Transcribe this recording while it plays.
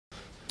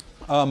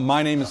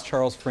My name is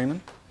Charles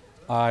Freeman.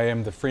 I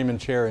am the Freeman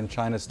Chair in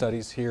China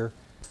Studies here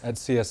at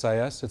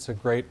CSIS. It's a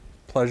great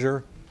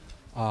pleasure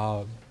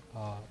to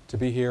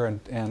be here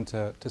and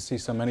to see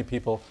so many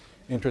people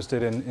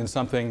interested in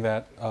something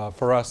that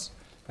for us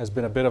has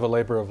been a bit of a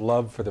labor of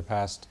love for the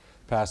past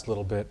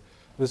little bit.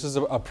 This is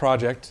a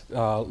project,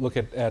 look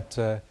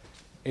at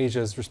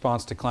Asia's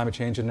response to climate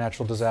change and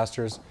natural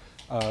disasters.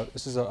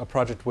 This is a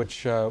project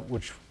which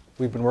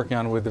we've been working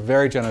on with the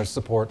very generous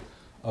support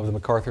of the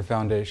MacArthur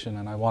Foundation,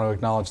 and I want to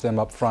acknowledge them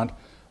up front,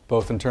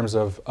 both in terms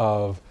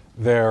of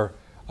their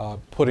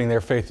putting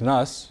their faith in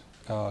us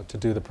to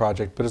do the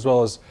project, but as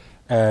well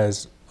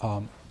as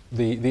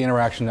the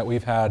interaction that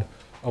we've had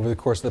over the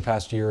course of the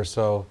past year or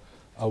so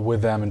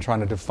with them and trying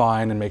to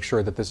define and make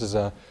sure that this is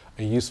a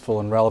useful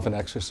and relevant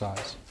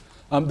exercise.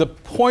 The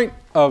point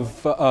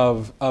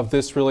of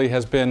this really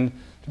has been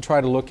to try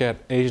to look at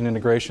Asian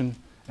integration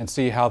and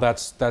see how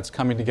that's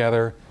coming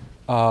together.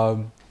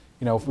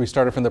 You know, if we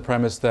started from the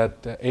premise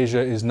that Asia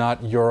is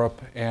not Europe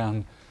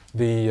and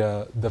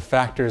the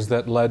factors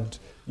that led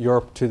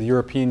Europe to the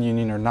European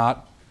Union are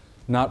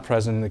not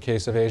present in the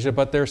case of Asia,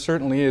 but there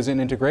certainly is an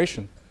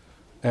integration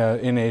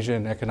in Asia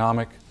in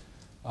economic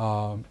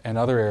and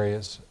other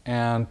areas,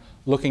 and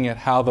looking at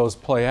how those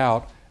play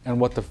out and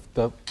what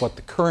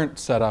the current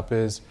setup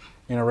is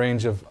in a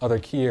range of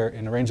key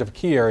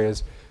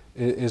areas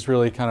is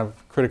really kind of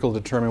critical to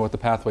determine what the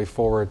pathway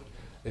forward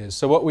is.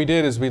 So what we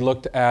did is we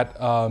looked at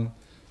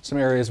some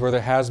areas where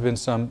there has been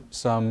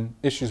some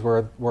issues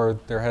where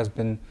there has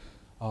been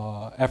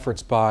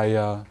efforts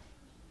by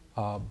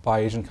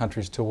Asian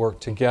countries to work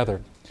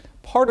together.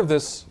 Part of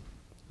this,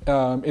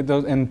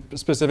 and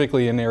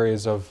specifically in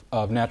areas of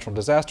natural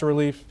disaster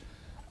relief,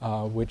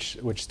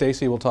 which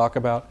Stacey will talk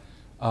about,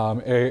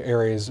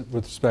 areas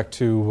with respect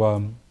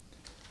to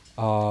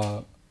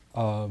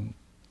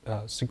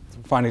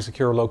finding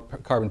secure low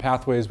carbon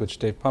pathways, which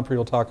Dave Pumphrey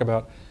will talk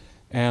about,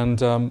 and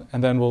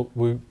then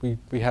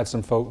we had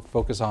some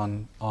focus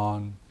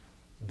on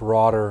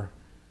broader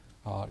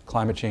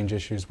climate change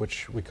issues,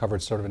 which we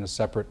covered sort of in a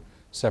separate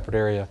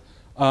area.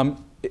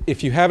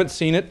 If you haven't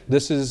seen it,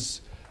 this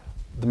is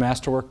the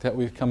masterwork that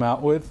we've come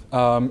out with.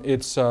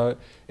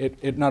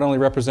 It not only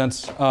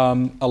represents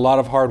a lot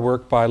of hard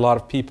work by a lot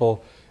of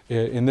people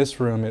in this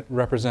room, it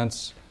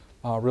represents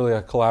really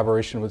a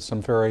collaboration with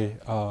some very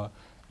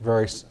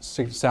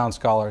sound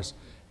scholars.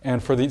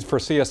 And for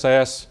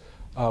CSIS,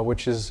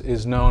 which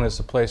is known as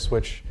a place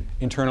which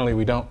internally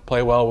we don't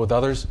play well with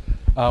others,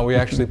 we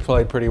actually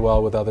played pretty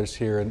well with others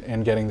here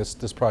in getting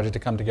this project to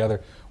come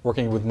together,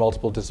 working with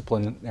multiple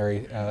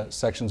disciplinary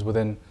sections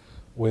within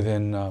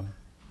the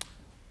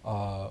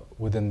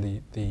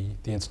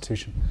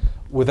institution.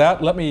 With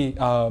that, let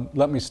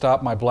me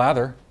stop my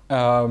blather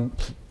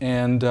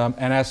and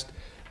ask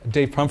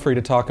Dave Pumphrey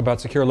to talk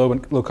about secure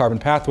low carbon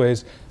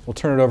pathways. We'll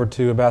turn it over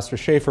to Ambassador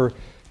Schaefer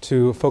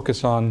to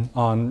focus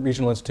on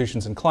regional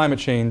institutions and climate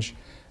change,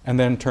 and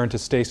then turn to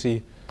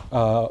Stacey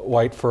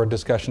White for a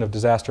discussion of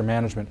disaster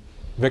management.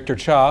 Victor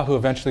Cha, who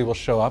eventually will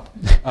show up,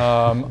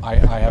 I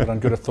have it on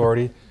good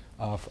authority.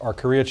 Our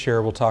Korea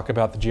chair will talk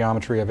about the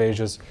geometry of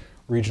Asia's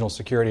regional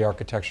security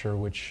architecture,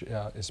 which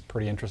is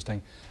pretty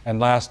interesting. And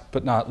last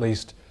but not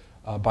least,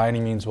 by any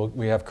means,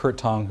 we have Kurt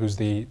Tong, who's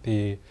the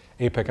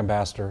APEC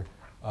ambassador,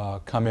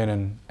 come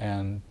in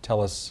and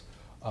tell us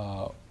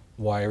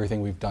why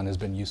everything we've done has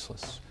been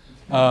useless.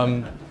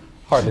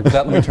 Hardly. With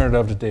that, let me turn it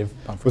over to Dave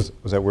Pumphrey.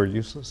 Was that word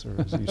useless, or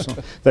was it useful?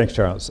 Thanks,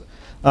 Charles.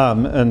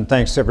 And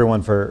thanks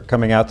everyone for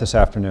coming out this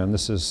afternoon.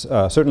 This has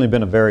certainly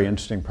been a very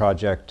interesting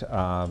project.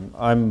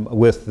 I'm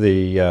with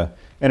the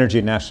Energy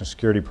and National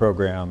Security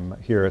Program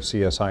here at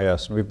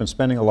CSIS, and we've been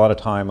spending a lot of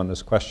time on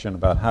this question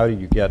about how do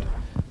you get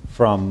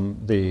from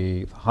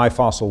the high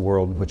fossil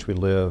world in which we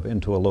live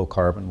into a low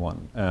carbon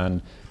one.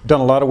 And we've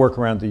done a lot of work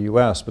around the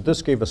US, but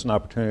this gave us an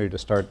opportunity to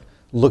start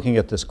looking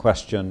at this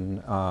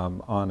question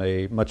on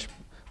a much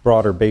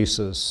broader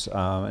basis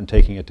and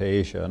taking it to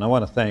Asia. And I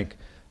want to thank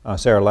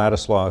Sarah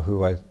Ladislaw,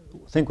 who I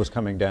think was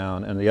coming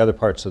down, and the other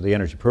parts of the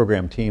energy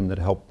program team that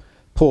helped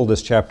pull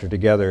this chapter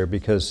together,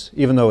 because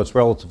even though it's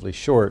relatively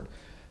short,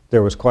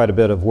 there was quite a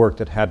bit of work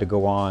that had to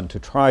go on to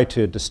try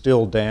to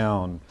distill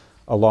down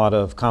a lot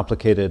of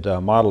complicated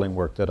modeling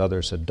work that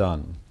others had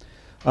done.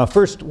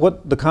 First,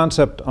 what the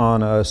concept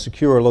on a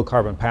secure low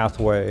carbon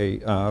pathway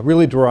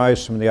really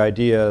derives from the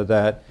idea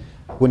that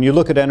when you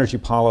look at energy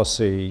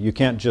policy, you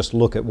can't just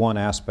look at one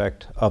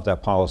aspect of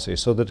that policy.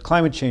 So the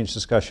climate change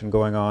discussion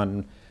going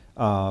on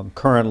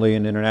currently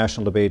in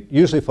international debate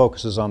usually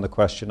focuses on the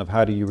question of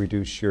how do you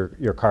reduce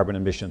your carbon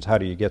emissions, how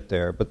do you get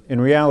there? But in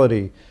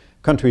reality,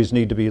 countries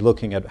need to be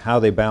looking at how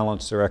they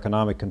balance their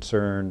economic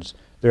concerns,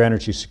 their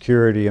energy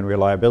security and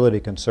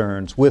reliability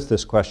concerns with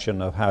this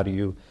question of how do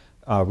you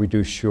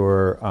reduce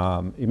your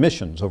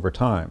emissions over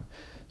time.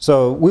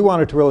 So we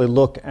wanted to really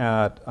look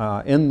at,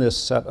 in this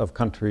set of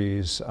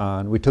countries,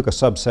 and we took a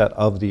subset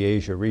of the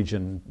Asia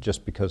region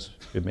just because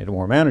it made it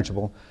more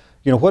manageable,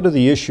 what are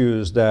the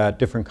issues that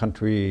different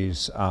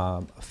countries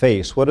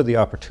face? What are the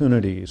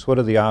opportunities? What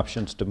are the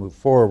options to move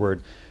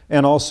forward?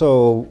 And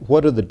also,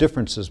 what are the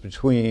differences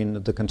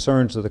between the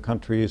concerns of the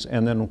countries,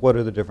 and then what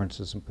are the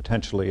differences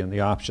potentially in the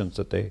options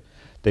that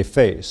they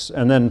face?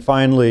 And then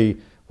finally,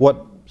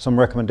 some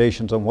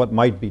recommendations on what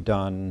might be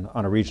done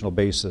on a regional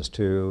basis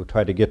to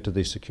try to get to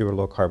these secure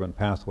low carbon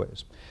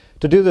pathways.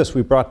 To do this,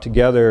 we brought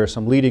together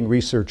some leading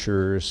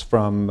researchers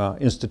from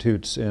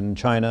institutes in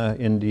China,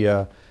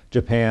 India,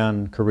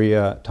 Japan,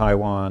 Korea,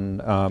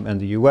 Taiwan, and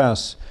the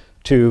US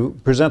to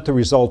present the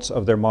results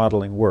of their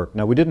modeling work.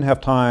 Now, we didn't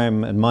have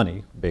time and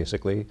money,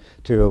 basically,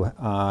 to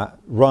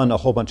run a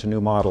whole bunch of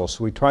new models.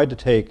 So we tried to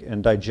take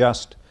and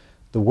digest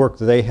the work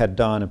that they had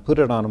done and put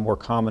it on a more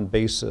common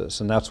basis,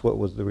 and that's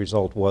what the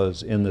result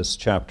was in this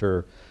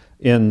chapter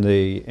in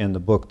the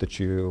book that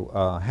you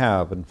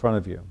have in front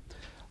of you.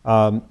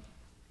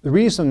 The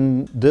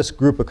reason this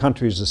group of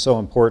countries is so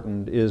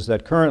important is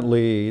that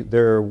currently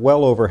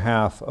well over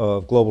half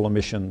of global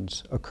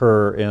emissions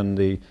occur in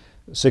the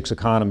 6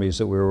 economies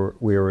that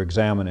we were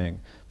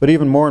examining. But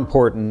even more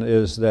important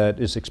is that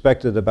it's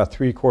expected that about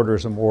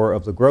 3/4 or more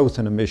of the growth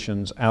in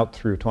emissions out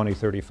through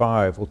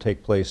 2035 will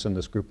take place in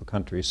this group of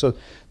countries. So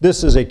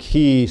this is a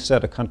key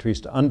set of countries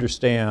to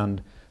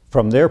understand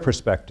from their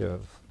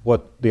perspective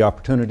what the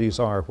opportunities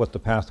are, what the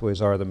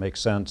pathways are that make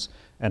sense,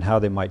 and how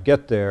they might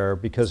get there,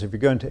 because if you're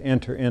going to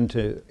enter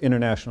into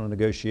international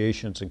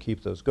negotiations and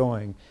keep those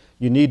going,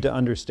 you need to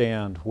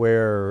understand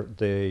where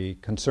the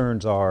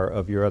concerns are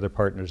of your other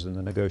partners in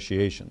the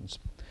negotiations.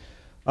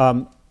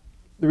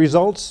 The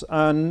results,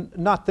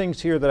 not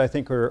things here that I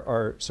think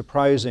are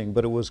surprising,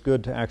 but it was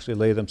good to actually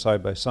lay them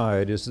side by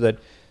side, is that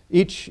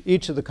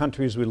each of the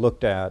countries we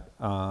looked at,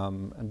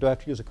 and do I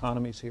have to use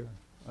economies here?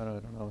 I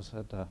don't know,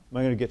 am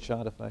I going to get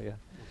shot if I...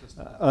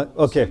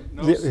 okay.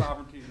 No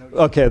sovereignty, no...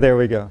 Okay, there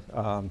we go.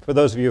 For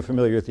those of you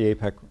familiar with the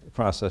APEC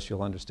process,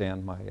 you'll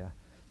understand my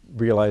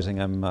realizing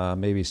I'm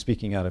maybe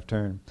speaking out of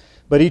turn.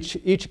 But each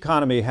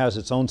economy has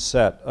its own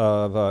set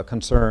of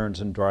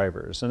concerns and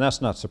drivers, and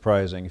that's not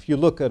surprising. If you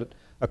look at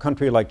a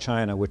country like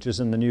China, which is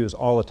in the news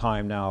all the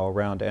time now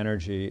around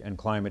energy and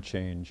climate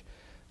change,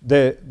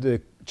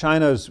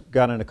 China's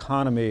got an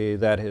economy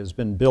that has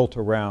been built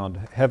around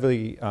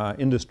heavy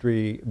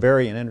industry,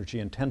 very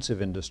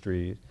energy-intensive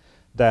industry,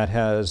 that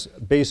has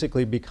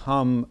basically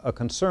become a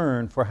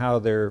concern for how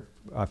their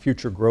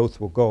future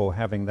growth will go,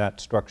 having that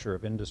structure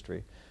of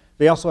industry.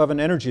 They also have an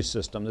energy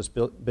system that's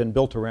been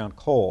built around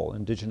coal,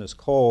 indigenous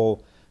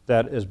coal,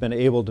 that has been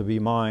able to be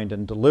mined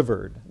and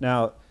delivered.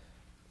 Now,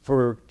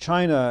 for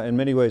China, in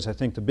many ways, I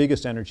think the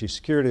biggest energy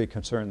security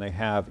concern they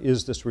have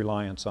is this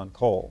reliance on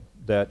coal,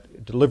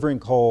 that delivering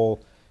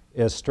coal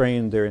has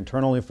strained their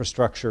internal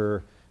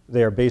infrastructure.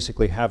 They are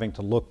basically having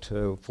to look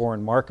to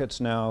foreign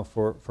markets now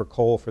for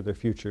coal for their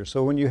future.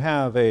 So when you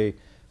have an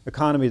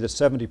economy that's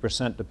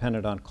 70%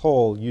 dependent on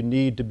coal, you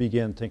need to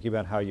begin thinking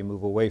about how you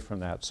move away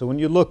from that. So when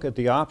you look at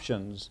the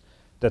options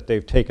that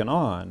they've taken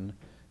on,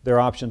 their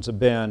options have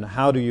been,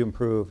 how do you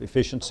improve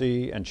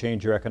efficiency and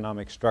change your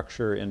economic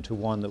structure into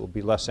one that will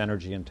be less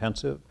energy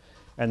intensive?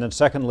 And then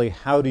secondly,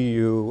 how do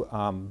you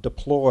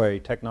deploy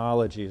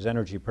technologies,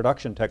 energy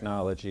production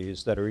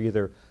technologies that are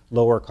either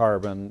lower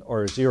carbon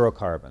or zero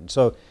carbon?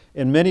 So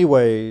in many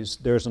ways,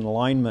 there's an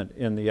alignment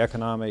in the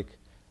economic,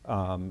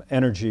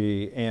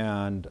 energy,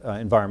 and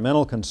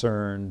environmental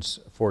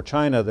concerns for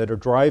China that are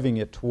driving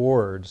it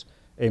towards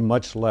a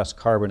much less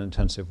carbon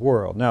intensive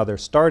world. Now they're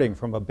starting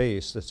from a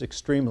base that's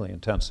extremely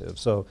intensive.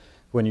 So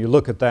when you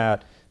look at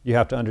that, you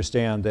have to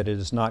understand that it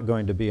is not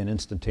going to be an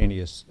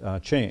instantaneous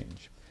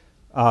change.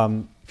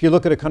 If you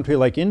look at a country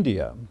like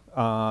India,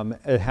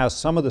 it has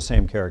some of the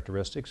same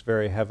characteristics,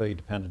 very heavy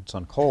dependence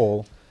on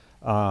coal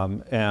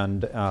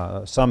and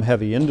some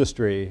heavy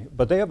industry,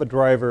 but they have a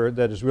driver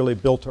that is really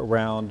built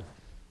around,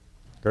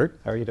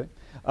 Gert, how are you doing?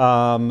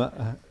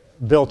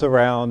 Built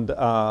around,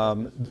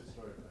 oh,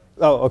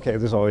 okay,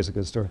 there's always a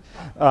good story.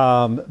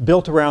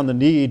 Built around the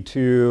need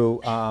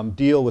to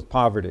deal with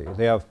poverty.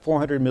 They have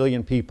 400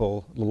 million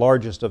people, the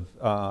largest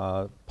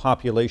of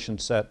population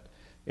set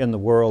in the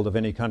world of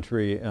any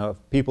country,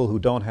 people who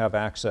don't have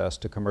access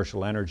to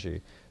commercial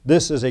energy.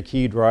 This is a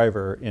key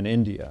driver in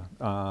India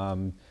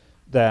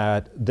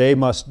that they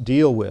must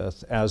deal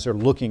with as they're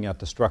looking at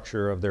the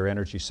structure of their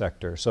energy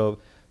sector. So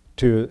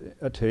to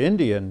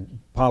Indian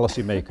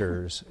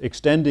policymakers,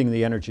 extending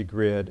the energy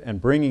grid and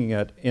bringing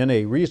it in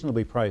a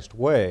reasonably priced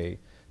way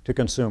to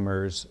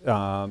consumers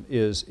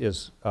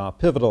is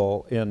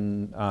pivotal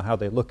in how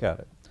they look at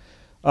it.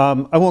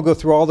 I won't go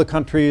through all the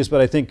countries, but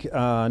I think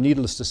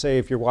needless to say,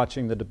 if you're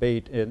watching the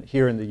debate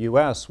here in the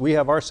US, we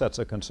have our sets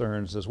of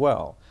concerns as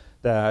well,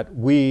 that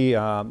we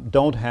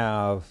don't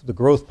have the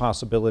growth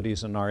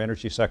possibilities in our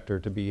energy sector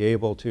to be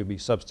able to be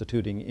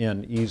substituting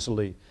in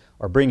easily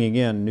or bringing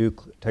in new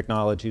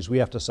technologies. We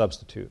have to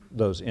substitute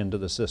those into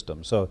the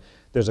system. So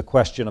there's a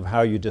question of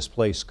how you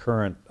displace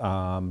current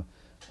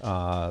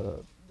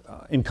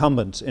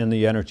incumbents in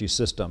the energy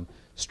system.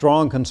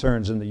 Strong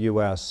concerns in the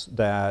US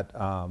that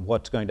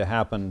what's going to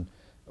happen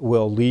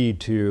will lead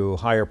to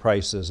higher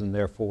prices and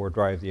therefore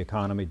drive the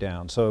economy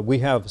down. So we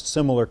have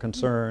similar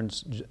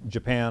concerns.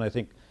 Japan, I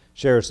think,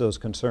 shares those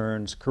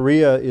concerns.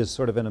 Korea is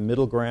sort of in a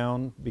middle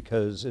ground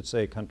because it's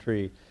a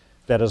country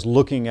that is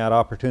looking at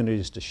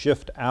opportunities to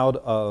shift out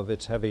of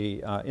its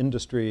heavy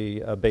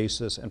industry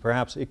basis, and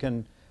perhaps it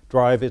can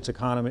drive its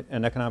economy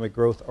and economic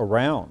growth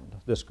around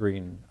this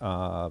green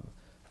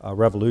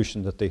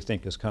revolution that they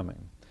think is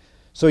coming.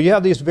 So you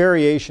have these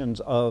variations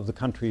of the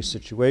country's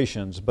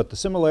situations, but the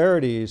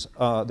similarities,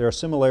 there are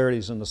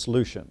similarities in the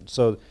solution.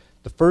 So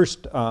the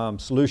first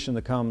solution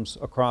that comes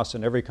across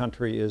in every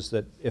country is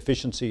that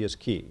efficiency is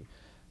key.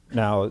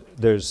 Now,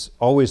 there's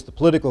always the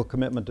political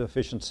commitment to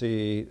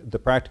efficiency. The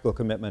practical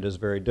commitment is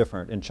very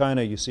different. In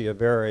China, you see a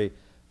very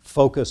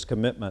focused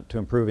commitment to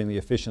improving the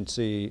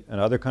efficiency. In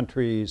other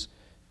countries,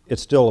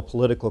 it's still a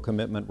political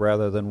commitment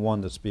rather than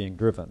one that's being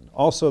driven.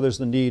 Also, there's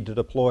the need to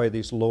deploy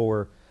these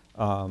lower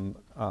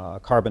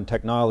carbon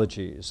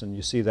technologies, and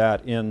you see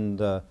that in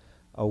the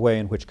way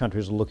in which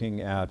countries are looking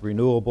at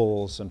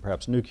renewables and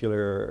perhaps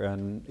nuclear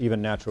and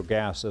even natural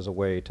gas as a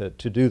way to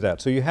do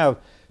that. So you have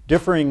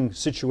differing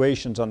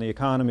situations on the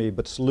economy,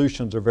 but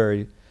solutions are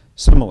very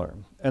similar.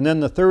 And then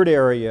the third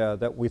area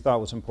that we thought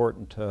was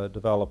important to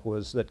develop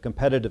was that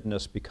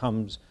competitiveness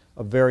becomes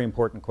a very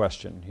important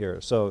question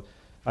here. So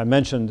I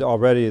mentioned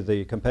already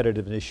the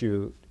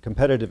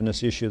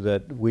competitiveness issue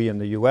that we in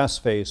the US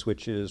face,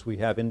 which is we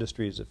have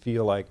industries that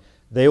feel like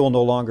they will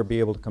no longer be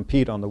able to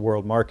compete on the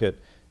world market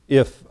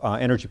if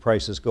energy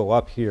prices go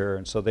up here,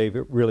 and so they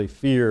really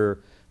fear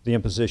the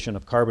imposition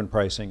of carbon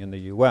pricing in the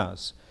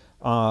US.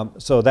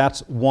 So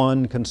that's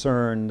one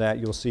concern that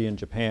you'll see in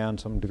Japan,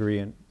 some degree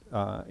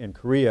in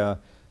Korea.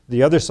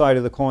 The other side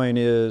of the coin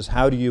is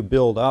how do you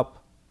build up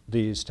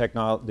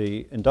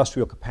the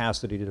industrial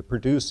capacity to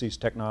produce these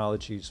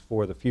technologies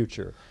for the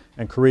future.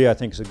 And Korea, I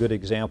think, is a good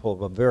example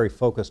of a very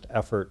focused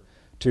effort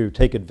to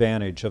take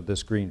advantage of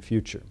this green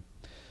future.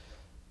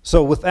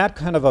 So with that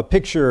kind of a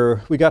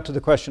picture, we got to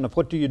the question of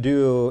what do you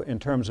do in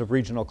terms of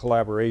regional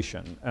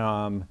collaboration?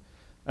 And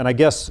I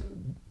guess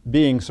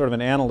being sort of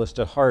an analyst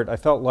at heart, I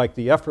felt like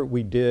the effort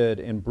we did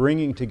in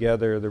bringing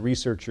together the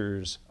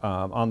researchers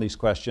on these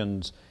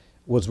questions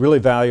was really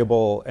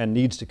valuable and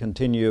needs to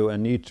continue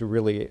and needs to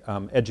really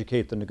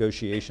educate the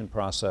negotiation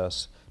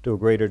process to a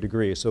greater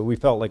degree. So we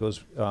felt like it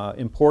was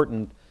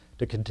important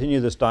to continue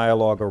this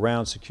dialogue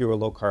around secure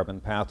low carbon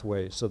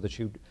pathways so that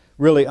you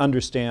really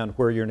understand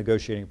where your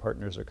negotiating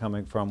partners are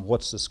coming from,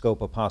 what's the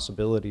scope of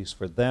possibilities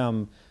for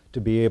them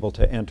to be able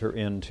to enter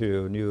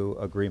into new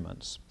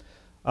agreements.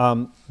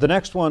 The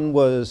next one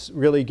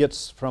really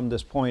gets from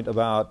this point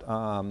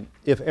about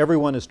if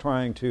everyone is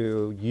trying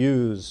to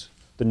use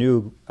the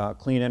new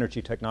clean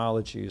energy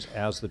technologies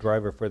as the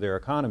driver for their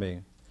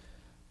economy,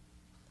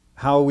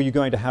 how are you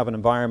going to have an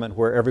environment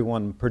where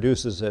everyone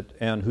produces it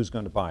and who's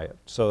going to buy it?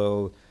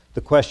 So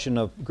the question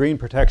of green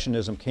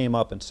protectionism came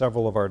up in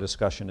several of our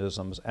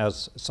discussionisms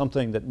as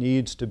something that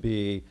needs to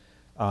be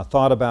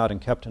thought about and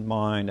kept in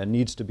mind and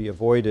needs to be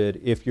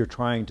avoided if you're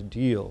trying to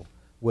deal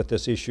with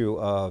this issue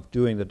of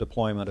doing the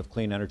deployment of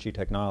clean energy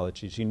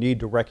technologies. You need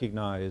to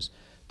recognize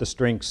the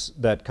strengths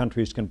that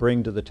countries can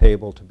bring to the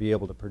table to be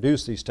able to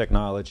produce these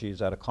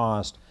technologies at a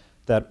cost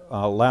that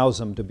allows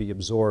them to be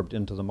absorbed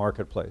into the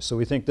marketplace. So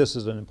we think this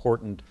is an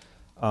important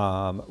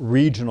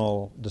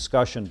regional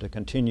discussion to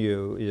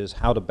continue, is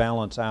how to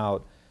balance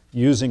out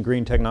using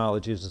green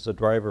technologies as a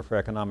driver for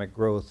economic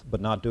growth, but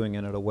not doing it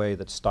in a way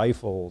that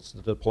stifles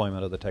the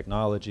deployment of the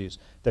technologies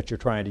that you're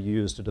trying to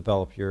use to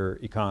develop your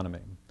economy.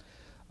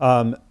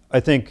 I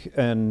think,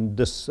 and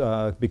this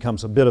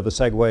becomes a bit of a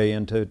segue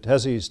into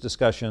Tezzy's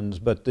discussions,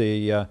 but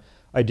the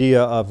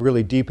idea of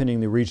really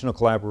deepening the regional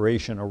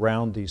collaboration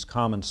around these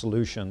common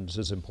solutions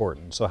is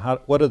important. So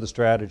what are the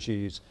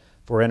strategies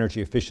for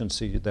energy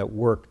efficiency that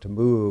work to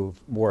move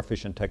more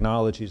efficient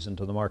technologies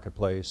into the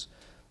marketplace,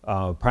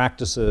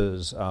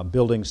 practices,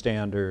 building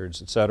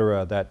standards, et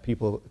cetera, that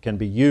people can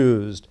be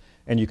used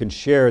and you can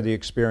share the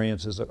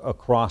experiences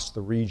across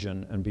the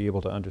region and be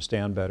able to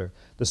understand better.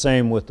 The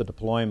same with the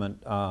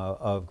deployment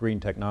of green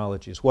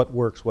technologies. What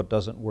works, what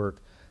doesn't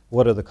work,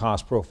 what are the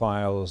cost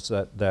profiles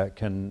that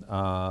can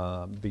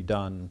be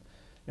done.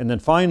 And then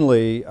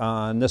finally,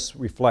 and this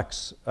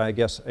reflects, I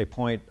guess, a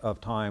point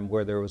of time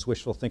where there was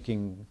wishful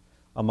thinking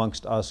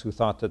amongst us who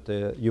thought that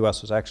the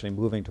US was actually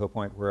moving to a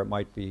point where it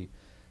might be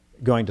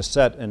going to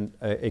set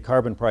a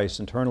carbon price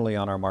internally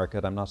on our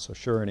market. I'm not so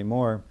sure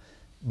anymore.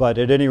 But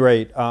at any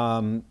rate,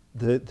 to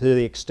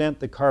the extent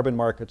that carbon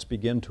markets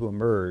begin to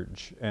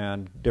emerge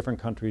and different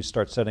countries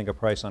start setting a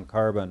price on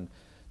carbon,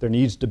 there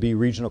needs to be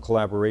regional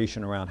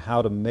collaboration around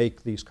how to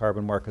make these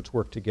carbon markets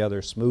work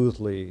together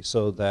smoothly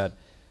so that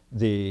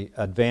the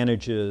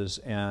advantages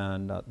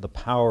and the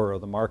power of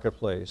the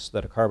marketplace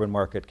that a carbon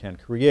market can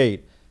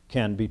create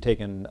can be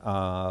taken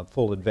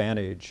full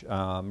advantage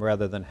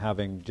rather than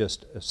having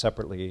just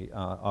separately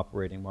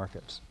operating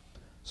markets.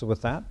 So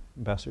with that,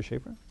 Ambassador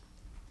Schaefer.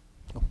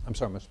 Oh, I'm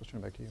sorry, am I supposed to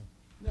turn it back to you?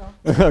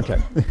 No.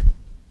 Okay.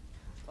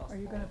 Are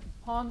you going to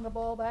pong the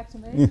ball back to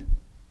me?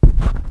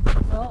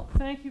 Well,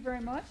 thank you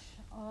very much.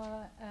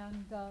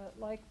 And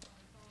like my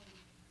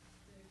colleague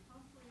David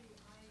Pumphrey,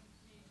 I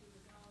need to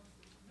acknowledge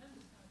the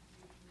tremendous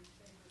contribution to this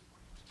paper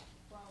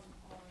from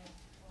my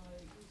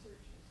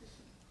research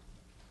assistant.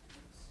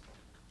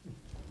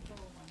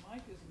 Oh, my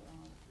mic isn't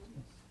on.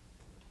 Goodness.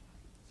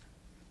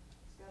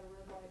 It's got a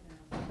red light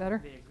now. Better?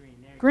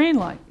 Green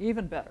light,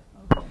 even better.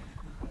 Okay.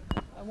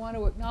 I want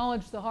to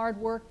acknowledge the hard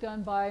work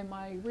done by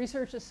my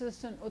research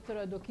assistant,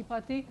 Uttara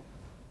Dokipati,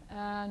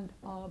 and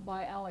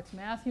by Alex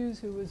Matthews,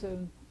 who was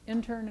an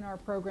intern in our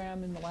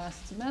program in the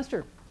last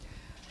semester.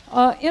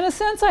 In a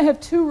sense, I have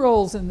two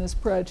roles in this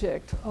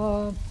project.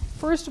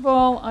 First of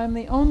all, I'm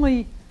the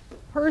only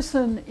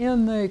person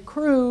in the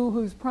crew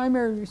whose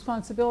primary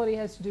responsibility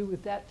has to do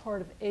with that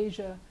part of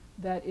Asia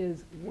that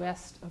is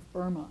west of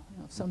Burma.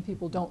 You know, some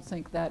people don't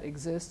think that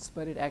exists,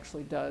 but it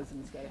actually does, and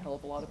it's got a hell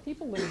of a lot of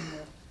people living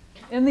there.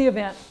 In the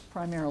event,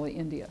 primarily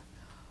India.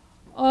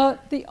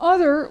 The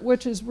other,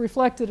 which is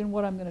reflected in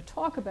what I'm going to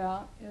talk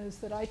about, is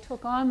that I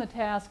took on the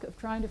task of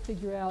trying to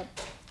figure out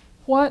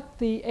what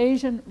the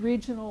Asian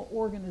regional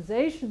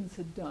organizations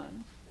had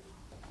done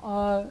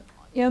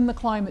in the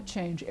climate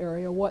change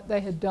area, what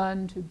they had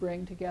done to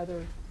bring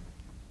together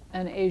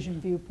an Asian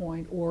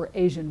viewpoint or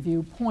Asian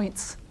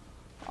viewpoints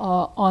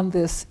on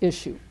this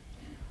issue.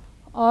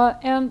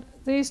 And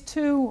these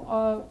two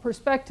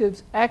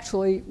perspectives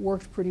actually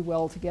worked pretty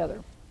well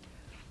together.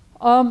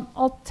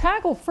 I'll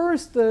tackle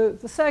first the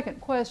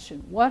second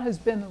question. What has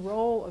been the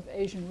role of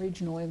Asian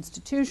regional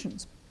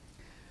institutions?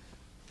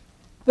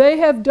 They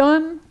have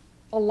done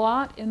a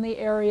lot in the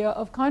area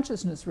of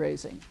consciousness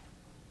raising.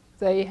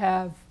 They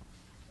have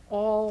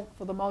all,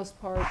 for the most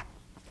part,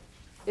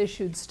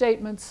 issued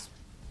statements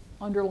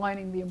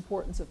underlining the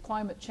importance of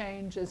climate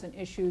change as an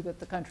issue that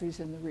the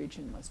countries in the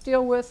region must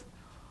deal with.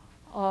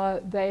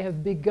 They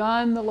have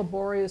begun the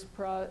laborious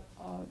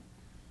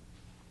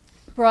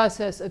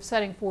process of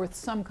setting forth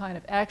some kind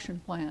of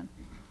action plan.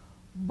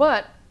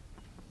 But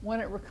when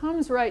it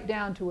comes right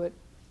down to it,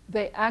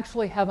 they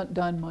actually haven't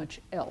done much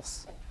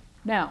else.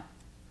 Now,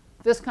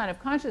 this kind of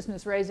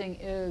consciousness raising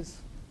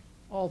is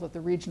all that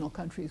the regional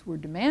countries were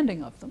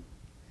demanding of them.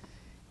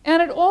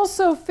 And it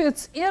also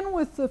fits in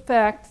with the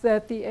fact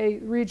that the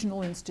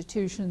regional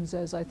institutions,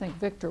 as I think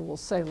Victor will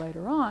say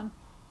later on,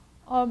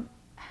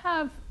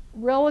 have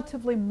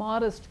relatively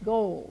modest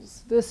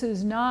goals. These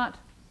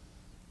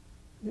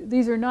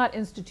are not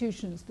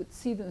institutions that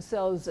see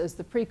themselves as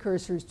the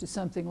precursors to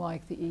something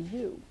like the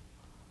EU.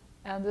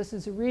 And this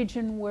is a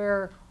region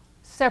where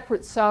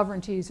separate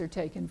sovereignties are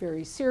taken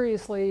very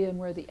seriously and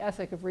where the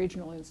ethic of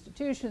regional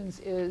institutions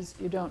is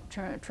you don't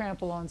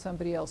trample on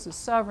somebody else's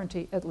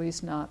sovereignty, at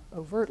least not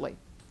overtly.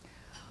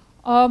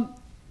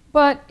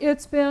 But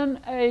it's been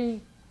a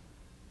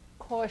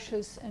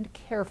cautious and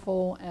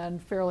careful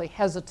and fairly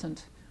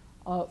hesitant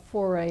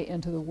foray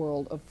into the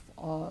world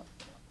of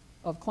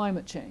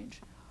climate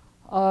change.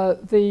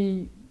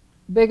 The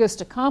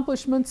biggest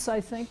accomplishments, I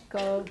think,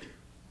 go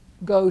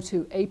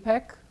to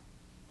APEC,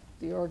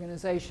 the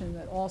organization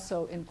that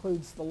also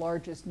includes the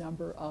largest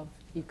number of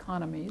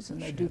economies,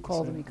 and they do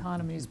call them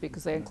economies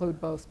because they include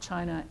both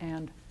China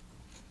and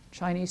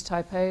Chinese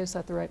Taipei. Is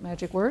that the right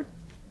magic word?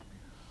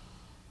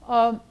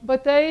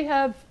 But they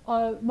have,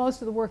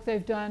 most of the work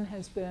they've done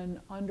has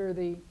been under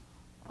the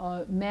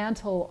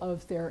mantle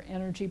of their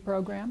energy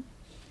program.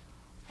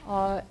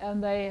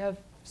 And they have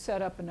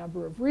set up a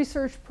number of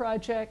research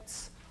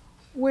projects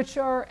which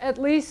are, at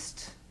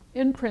least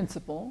in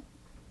principle,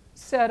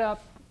 set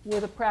up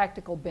with a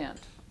practical bent.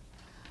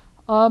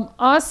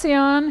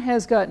 ASEAN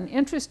has gotten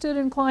interested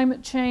in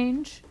climate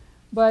change,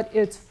 but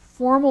its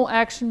formal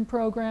action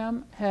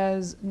program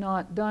has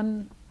not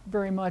done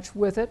very much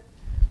with it,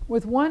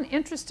 with one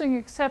interesting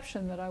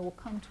exception that I will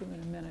come to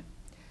in a minute.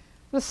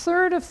 The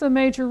third of the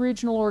major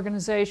regional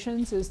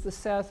organizations is the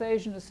South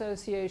Asian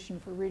Association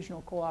for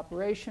Regional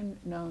Cooperation,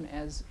 known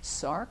as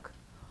SARC,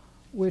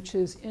 which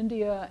is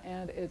India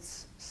and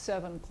its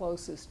 7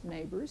 closest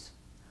neighbors.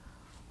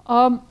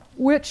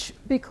 Which,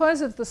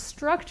 because of the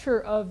structure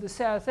of the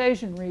South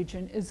Asian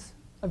region, is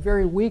a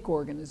very weak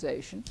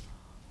organization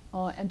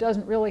and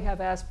doesn't really have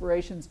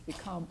aspirations to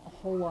become a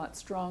whole lot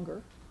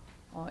stronger.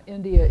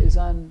 India is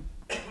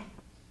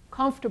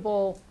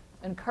uncomfortable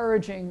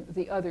encouraging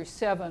the other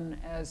 7,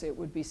 as it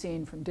would be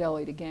seen from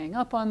Delhi, to gang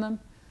up on them.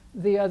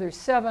 The other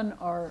 7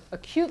 are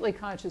acutely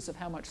conscious of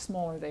how much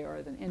smaller they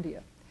are than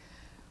India.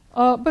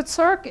 But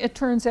SARC, it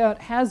turns out,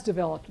 has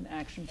developed an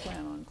action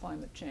plan on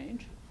climate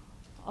change.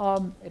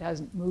 It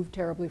hasn't moved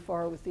terribly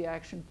far with the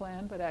action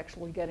plan, but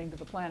actually getting to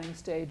the planning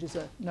stage is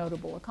a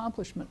notable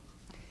accomplishment.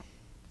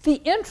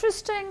 The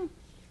interesting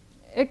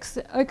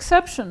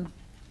exception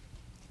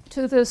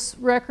to this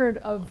record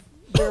of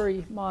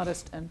very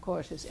modest and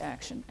cautious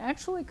action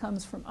actually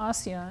comes from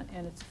ASEAN,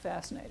 and it's a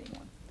fascinating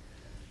one.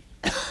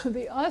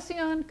 The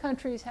ASEAN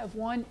countries have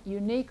one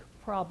unique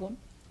problem,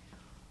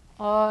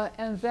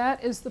 and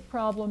that is the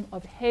problem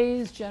of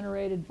haze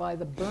generated by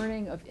the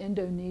burning of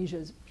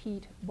Indonesia's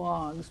peat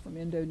bogs from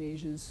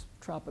Indonesia's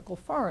tropical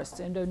forests.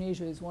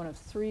 Indonesia is one of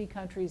 3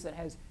 countries that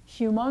has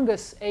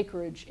humongous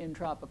acreage in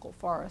tropical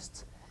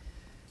forests.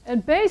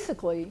 And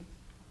basically,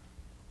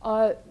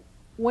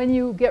 When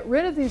you get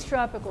rid of these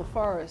tropical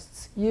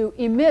forests, you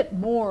emit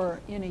more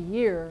in a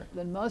year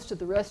than most of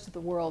the rest of the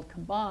world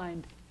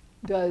combined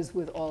does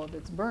with all of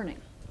its burning.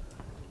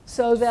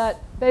 So that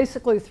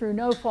basically through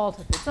no fault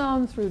of its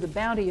own, through the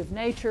bounty of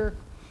nature,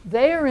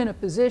 they are in a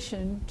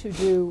position to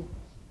do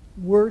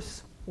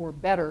worse or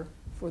better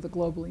for the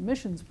global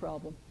emissions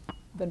problem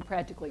than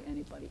practically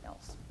anybody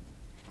else.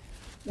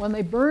 When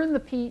they burn the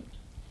peat,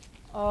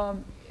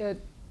 it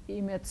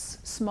emits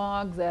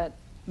smog that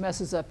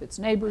messes up its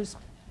neighbors.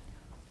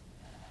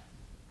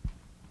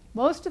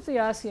 Most of the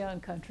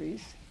ASEAN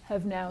countries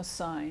have now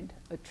signed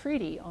a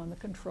treaty on the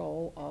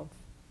control of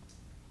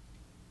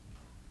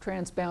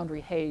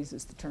transboundary haze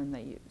is the term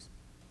they use.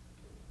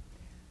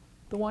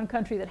 The one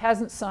country that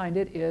hasn't signed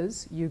it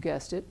is, you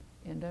guessed it,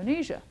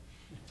 Indonesia.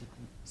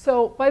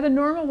 So by the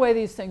normal way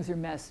these things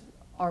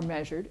are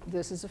measured,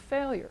 this is a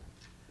failure.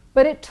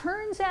 But it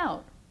turns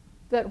out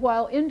that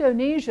while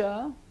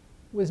Indonesia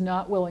was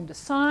not willing to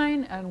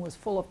sign and was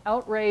full of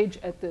outrage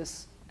at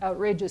this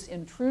outrageous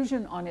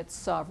intrusion on its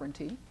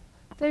sovereignty,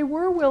 they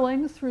were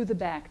willing through the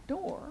back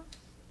door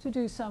to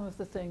do some of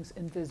the things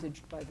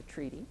envisaged by the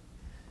treaty,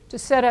 to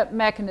set up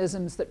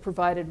mechanisms that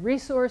provided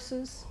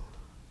resources,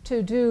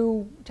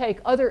 to take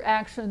other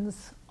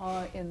actions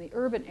in the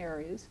urban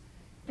areas.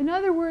 In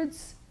other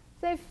words,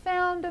 they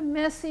found a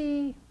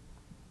messy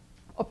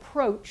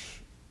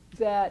approach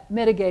that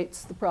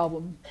mitigates the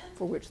problem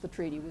for which the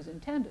treaty was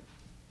intended.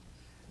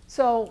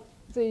 So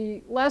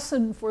the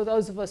lesson for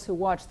those of us who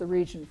watch the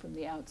region from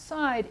the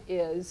outside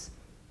is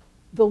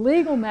the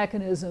legal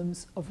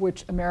mechanisms of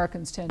which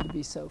Americans tend to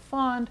be so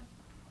fond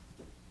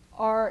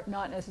are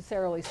not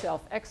necessarily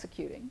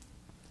self-executing.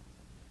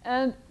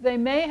 And they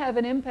may have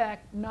an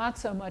impact not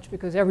so much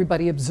because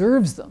everybody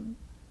observes them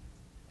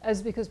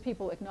as because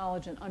people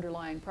acknowledge an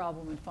underlying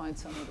problem and find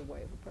some other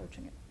way of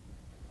approaching it.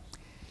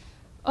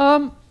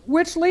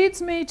 Which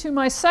leads me to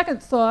my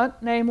second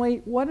thought,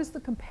 namely, what is the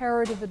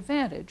comparative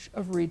advantage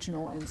of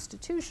regional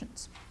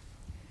institutions?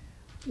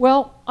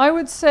 Well, I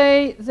would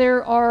say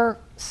there are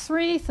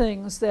three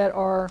things that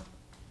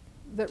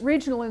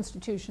regional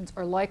institutions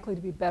are likely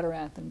to be better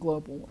at than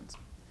global ones.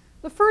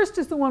 The first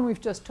is the one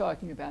we've just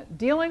talking about,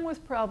 dealing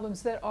with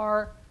problems that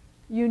are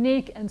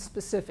unique and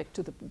specific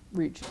to the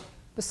region.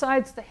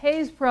 Besides the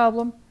haze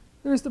problem,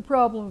 there's the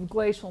problem of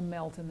glacial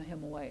melt in the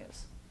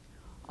Himalayas.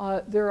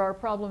 There are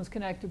problems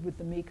connected with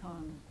the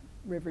Mekong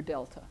River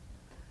Delta.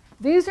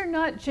 These are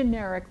not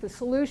generic. The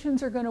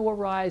solutions are going to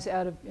arise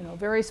out of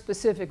very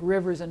specific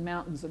rivers and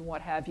mountains and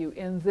what have you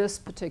in this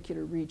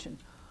particular region.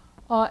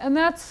 And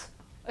that's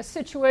a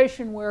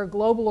situation where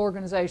global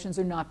organizations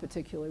are not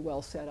particularly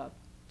well set up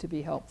to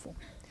be helpful.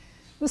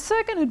 The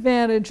second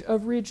advantage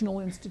of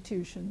regional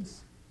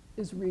institutions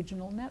is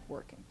regional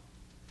networking.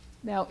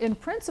 Now, in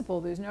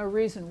principle, there's no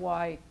reason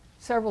why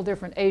several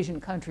different Asian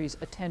countries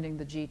attending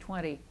the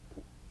G20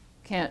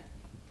 can't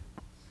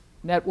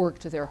network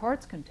to their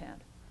heart's content.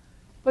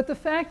 But the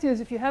fact is,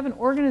 if you have an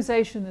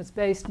organization that's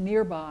based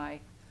nearby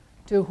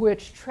to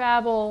which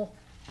travel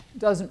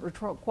doesn't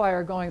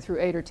require going through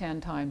 8 or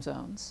 10 time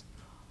zones,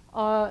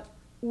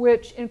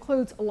 which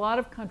includes a lot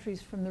of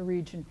countries from the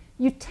region,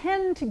 you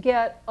tend to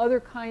get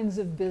other kinds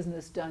of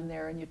business done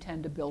there and you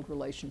tend to build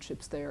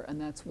relationships there, and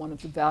that's one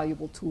of the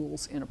valuable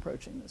tools in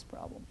approaching this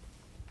problem.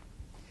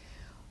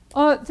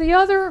 The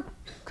other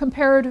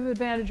comparative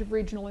advantage of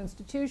regional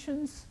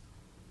institutions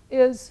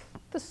is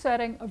the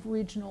setting of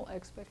regional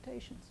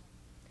expectations.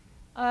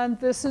 And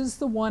this is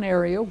the one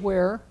area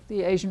where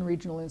the Asian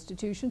regional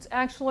institutions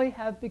actually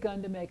have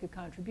begun to make a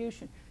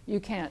contribution. You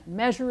can't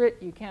measure it,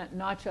 you can't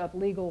notch up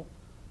legal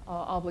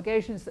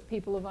obligations that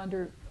people have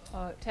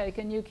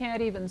undertaken. You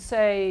can't even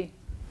say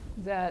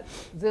that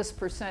this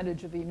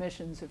percentage of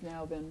emissions have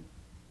now been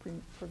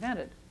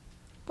prevented.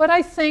 But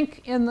I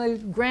think in the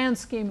grand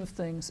scheme of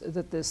things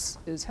that this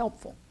is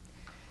helpful.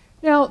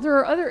 Now, there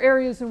are other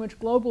areas in which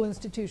global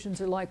institutions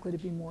are likely to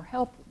be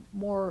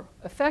more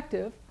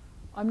effective.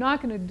 I'm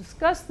not going to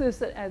discuss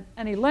this at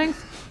any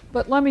length,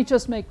 but let me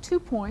just make 2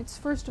 points.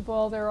 First of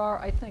all, there are,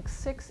 I think,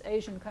 6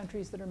 Asian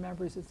countries that are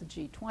members of the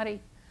G20.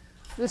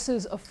 This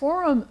is a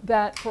forum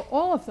that, for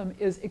all of them,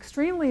 is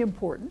extremely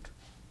important.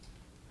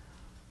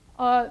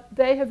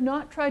 They have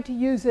not tried to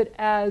use it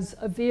as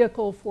a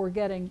vehicle for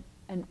getting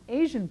an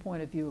Asian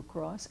point of view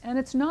across, and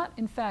it's not,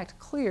 in fact,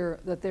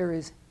 clear that there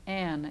is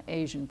an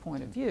Asian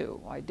point of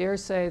view. I dare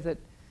say that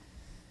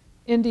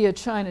India,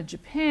 China,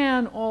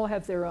 Japan all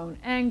have their own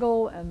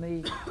angle, and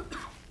the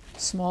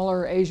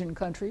smaller Asian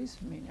countries,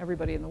 I mean,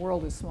 everybody in the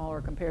world is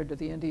smaller compared to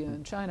the India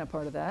and China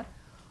part of that,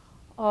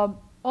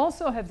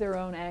 also have their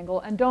own angle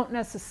and don't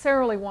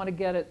necessarily want to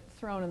get it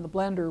thrown in the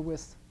blender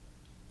with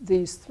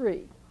these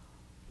three.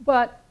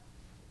 But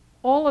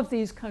all of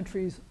these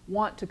countries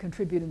want to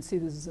contribute and see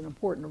this as an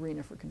important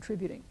arena for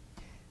contributing.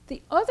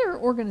 The other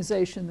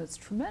organization that's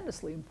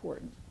tremendously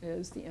important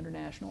is the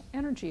International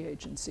Energy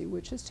Agency,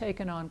 which has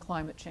taken on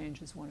climate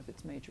change as one of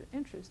its major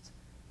interests,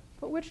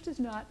 but which does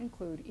not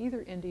include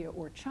either India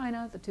or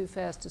China, the 2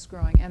 fastest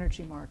growing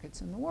energy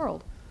markets in the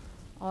world.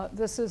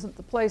 This isn't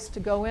the place to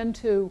go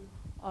into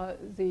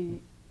the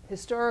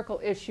historical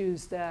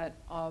issues that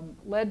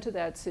led to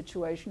that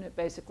situation. It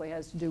basically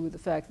has to do with the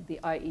fact that the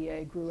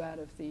IEA grew out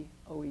of the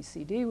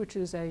OECD, which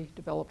is a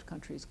developed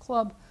countries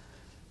club.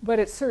 But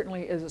it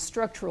certainly is a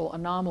structural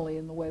anomaly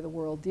in the way the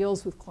world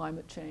deals with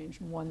climate change,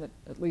 and one that,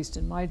 at least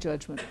in my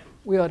judgment,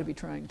 we ought to be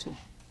trying to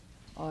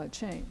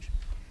change.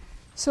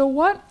 So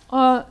what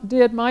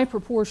did my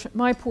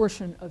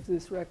portion of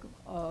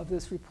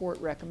this report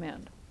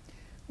recommend?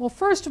 Well,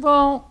 first of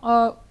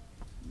all,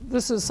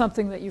 this is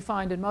something that you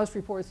find in most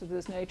reports of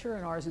this nature,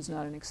 and ours is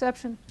not an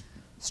exception.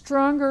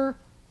 Stronger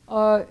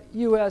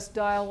U.S.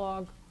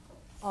 dialogue,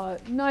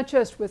 not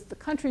just with the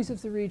countries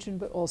of the region,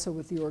 but also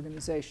with the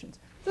organizations.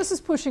 This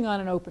is pushing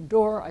on an open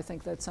door. I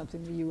think that's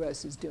something the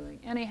U.S. is doing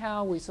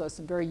anyhow. We saw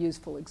some very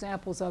useful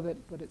examples of it,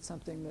 but it's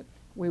something that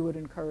we would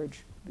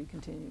encourage to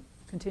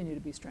continue to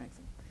be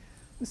strengthened.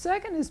 The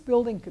second is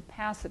building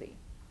capacity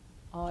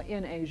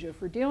in Asia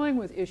for dealing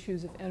with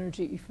issues of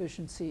energy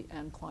efficiency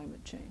and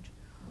climate change.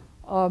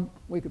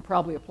 We could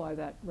probably apply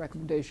that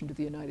recommendation to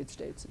the United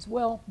States as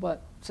well,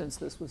 but since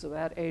this was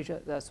about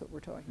Asia, that's what we're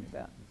talking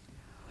about.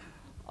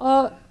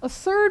 A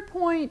third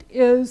point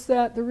is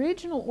that the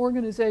regional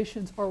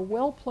organizations are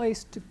well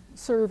placed to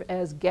serve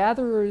as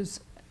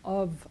gatherers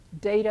of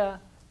data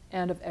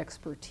and of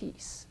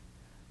expertise.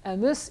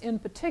 And this in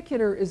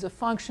particular is a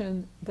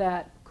function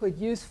that could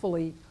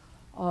usefully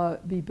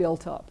be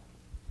built up.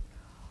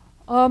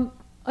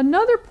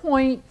 Another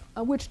point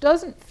which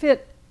doesn't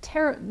fit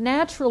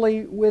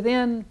naturally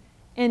within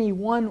any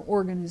one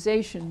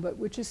organization, but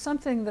which is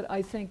something that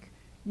I think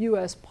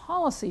US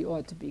policy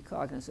ought to be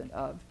cognizant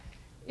of,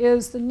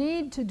 is the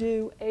need to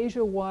do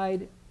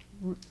Asia-wide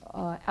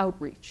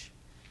outreach.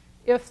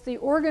 If the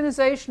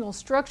organizational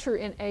structure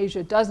in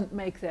Asia doesn't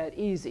make that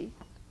easy,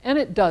 and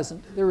it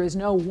doesn't, there is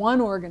no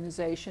one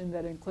organization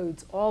that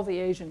includes all the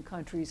Asian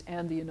countries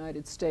and the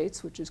United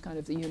States, which is kind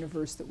of the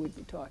universe that we'd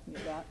be talking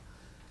about,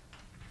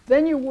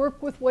 then you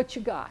work with what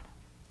you got.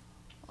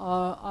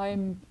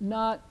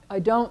 I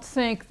don't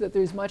think that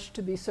there's much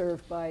to be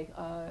served by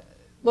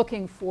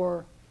looking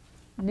for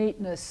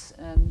neatness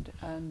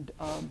and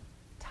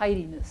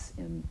tidiness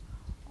in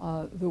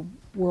the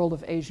world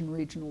of Asian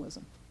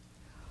regionalism.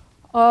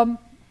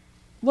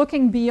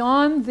 Looking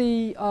beyond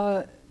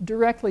the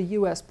directly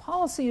US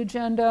policy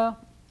agenda,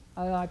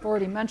 I've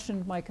already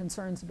mentioned my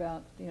concerns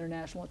about the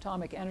International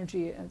Atomic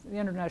Energy, the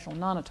International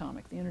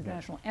Non-Atomic, the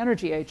International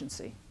Energy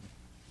Agency.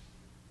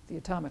 The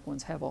atomic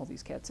ones have all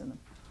these cats in them.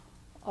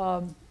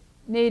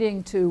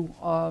 Needing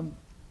to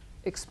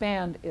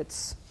expand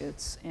its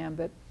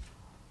ambit.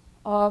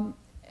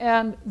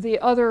 And the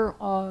other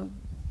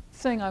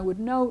thing I would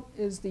note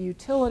is the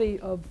utility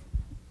of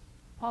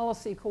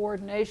policy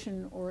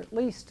coordination, or at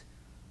least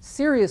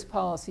serious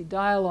policy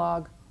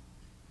dialogue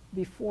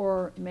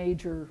before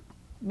major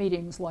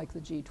meetings like the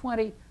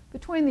G20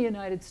 between the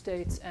United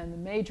States and the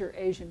major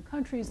Asian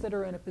countries that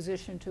are in a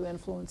position to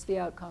influence the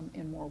outcome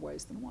in more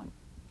ways than one.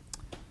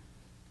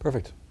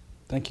 Perfect.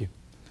 Thank you.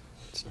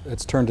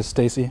 It's turned to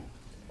Stacey.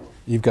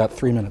 You've got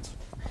 3 minutes.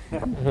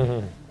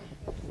 Sorry,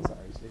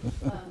 Stacey.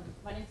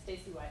 My name's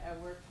Stacey White. I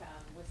work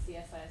with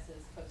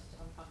CSIS's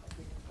Post-Conflict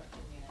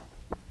Reconstruction Unit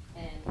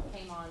and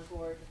came on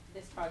board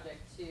this project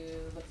to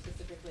look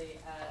specifically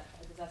at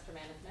disaster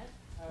management.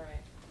 All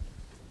right.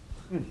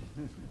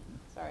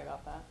 Sorry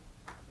about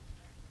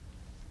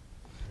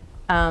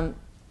that.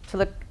 To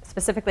look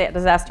specifically at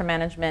disaster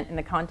management in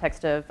the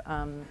context of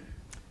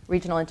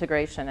regional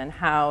integration and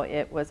how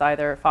it was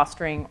either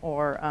fostering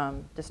or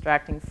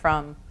distracting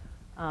from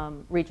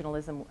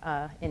regionalism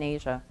in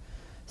Asia.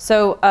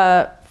 So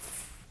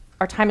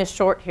our time is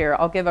short here.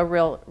 I'll give a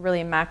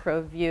really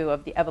macro view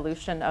of the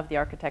evolution of the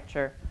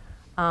architecture,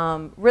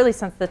 really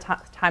since the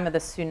time of the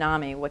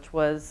tsunami, which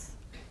was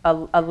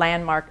a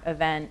landmark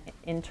event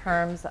in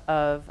terms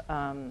of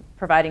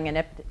providing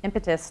an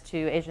impetus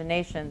to Asian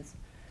nations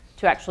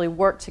to actually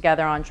work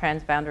together on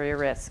transboundary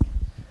risk.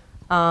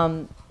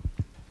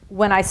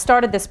 When I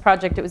started this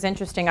project, it was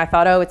interesting. I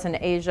thought, oh, it's in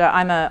Asia.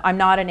 I'm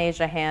not an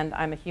Asia hand.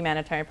 I'm a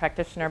humanitarian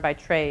practitioner by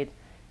trade.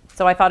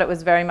 So I thought it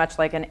was very much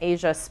like an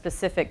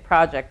Asia-specific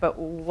project. But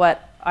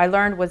what I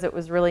learned was it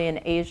was really an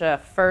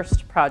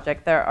Asia-first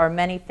project. There are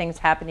many things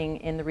happening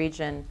in the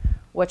region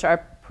which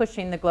are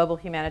pushing the global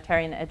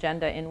humanitarian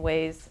agenda in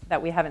ways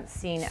that we haven't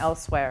seen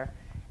elsewhere.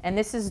 And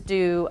this is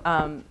due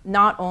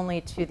not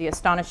only to the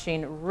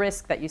astonishing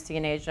risk that you see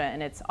in Asia,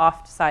 and it's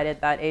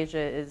oft-cited that Asia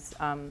is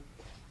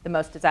the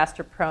most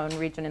disaster-prone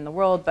region in the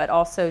world, but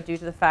also due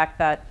to the fact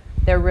that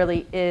there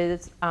really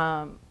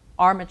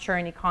are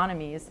maturing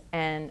economies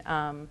and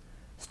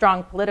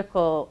strong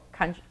political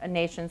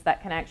nations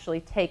that can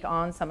actually take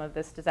on some of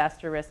this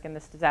disaster risk and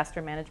this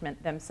disaster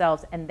management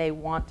themselves, and they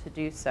want to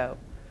do so.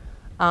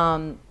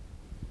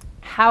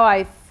 How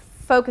I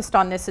focused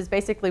on this is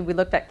basically we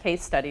looked at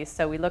case studies.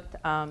 So we looked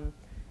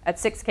at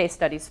 6 case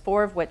studies,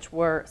 4 of which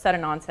were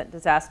sudden onset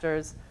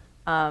disasters,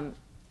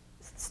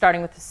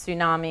 starting with the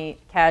tsunami,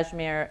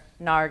 Kashmir,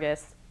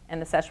 Nargis,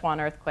 and the Sichuan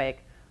earthquake,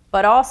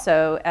 but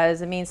also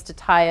as a means to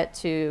tie it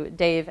to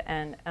Dave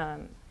and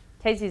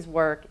Tazy's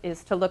work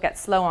is to look at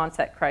slow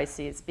onset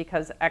crises,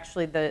 because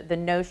actually the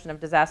notion of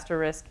disaster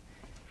risk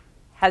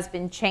has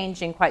been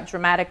changing quite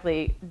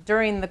dramatically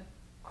during the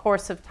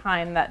course of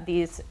time that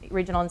these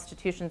regional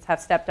institutions have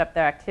stepped up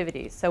their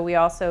activities. So we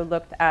also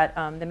looked at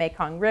the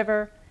Mekong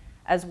River,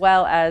 as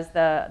well as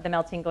the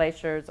melting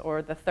glaciers,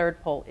 or the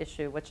third pole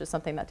issue, which is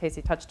something that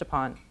Tazy touched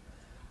upon.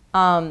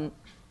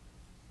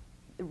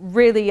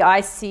 Really,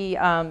 I see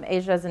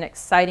Asia as an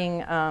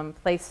exciting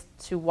place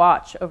to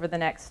watch over the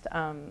next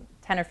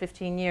 10 or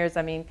 15 years.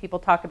 I mean, people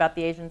talk about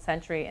the Asian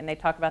century, and they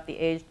talk about the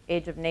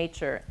age of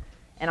nature.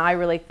 And I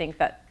really think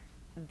that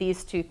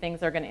these two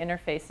things are going to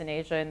interface in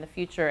Asia in the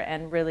future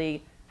and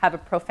really have a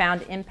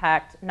profound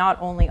impact, not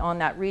only on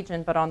that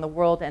region, but on the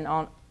world, and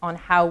on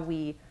how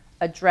we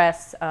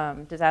address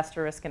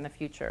disaster risk in the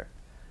future.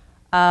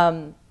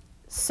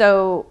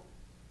 So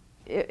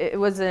it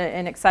was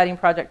an exciting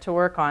project to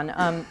work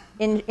on.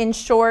 In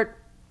short,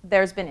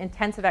 there's been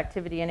intensive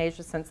activity in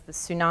Asia since the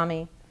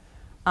tsunami.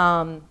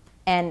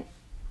 And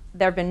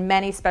there have been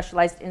many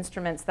specialized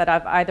instruments that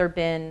have either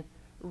been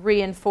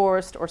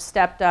reinforced or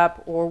stepped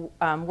up, or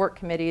work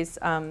committees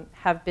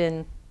have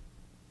been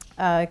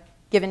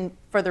given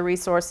further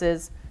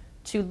resources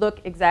to look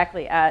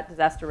exactly at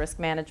disaster risk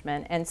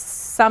management. And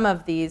some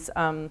of these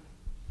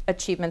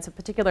achievements of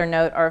particular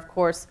note are, of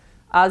course,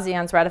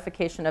 ASEAN's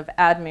ratification of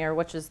ADMIR,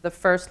 which is the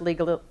first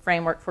legal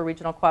framework for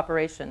regional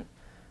cooperation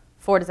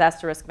for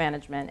disaster risk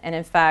management. And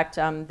in fact,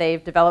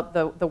 they've developed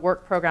the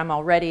work program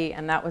already,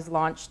 and that was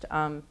launched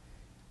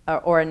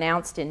or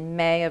announced in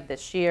May of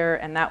this year,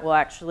 and that will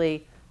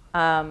actually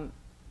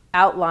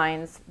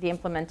outlines the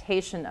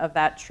implementation of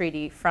that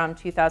treaty from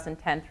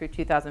 2010 through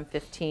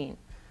 2015.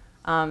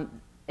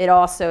 It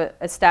also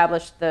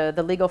established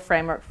the legal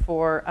framework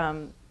for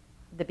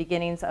the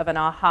beginnings of an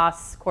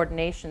AHAS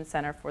coordination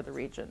center for the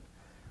region.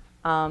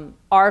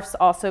 ARF's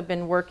also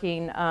been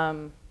working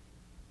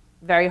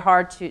very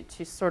hard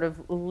to sort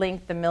of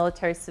link the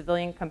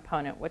military-civilian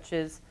component, which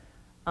is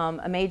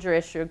a major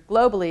issue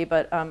globally,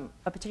 but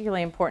a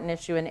particularly important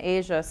issue in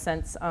Asia,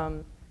 since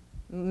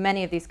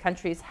many of these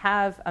countries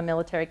have a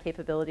military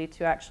capability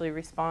to actually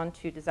respond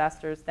to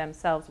disasters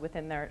themselves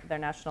within their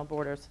national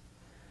borders.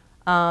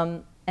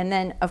 And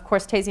then, of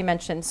course, Tazy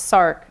mentioned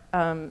SARC,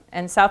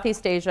 and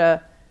Southeast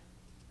Asia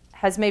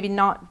has maybe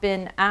not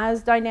been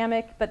as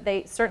dynamic, but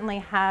they certainly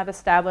have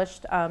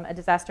established a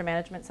disaster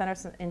management center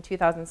in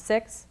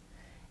 2006.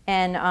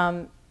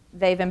 And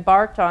they've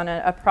embarked on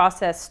a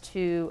process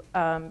to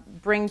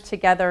bring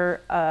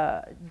together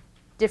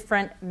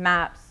different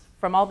maps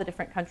from all the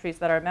different countries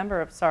that are a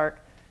member of SARC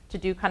to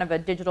do kind of a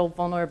digital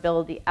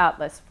vulnerability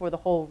atlas for the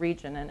whole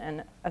region.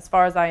 And as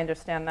far as I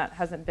understand, that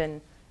hasn't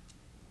been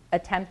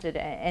attempted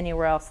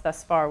anywhere else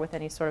thus far with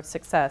any sort of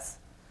success.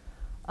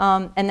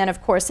 And then,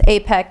 of course,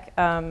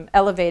 APEC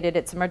elevated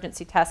its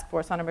emergency task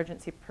force on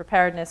emergency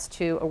preparedness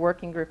to a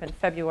working group in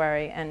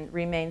February, and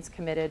remains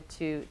committed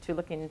to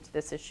looking into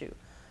this issue.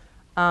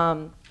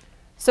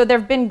 So there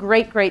have been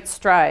great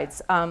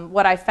strides.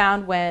 What I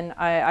found when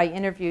I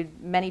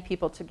interviewed many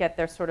people to get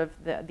their sort of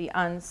the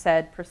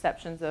unsaid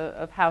perceptions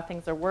of how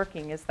things are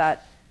working is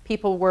that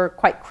people were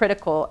quite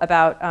critical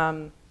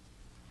about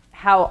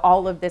how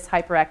all of this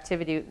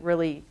hyperactivity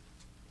really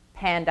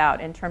panned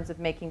out in terms of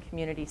making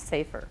communities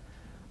safer.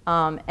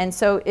 And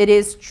so it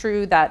is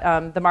true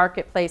that the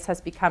marketplace has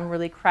become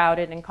really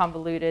crowded and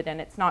convoluted, and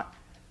it's not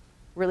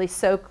really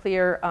so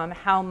clear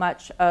how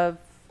much of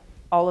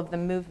all of the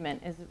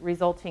movement is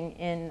resulting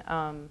in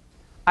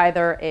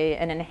either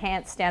an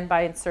enhanced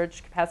standby and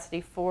surge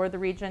capacity for the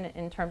region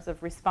in terms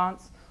of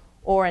response,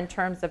 or in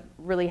terms of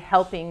really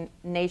helping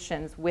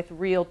nations with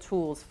real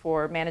tools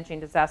for managing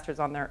disasters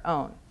on their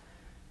own.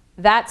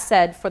 That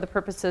said, for the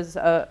purposes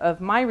of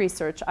my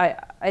research, I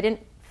didn't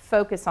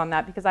focus on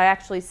that, because I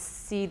actually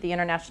see the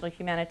international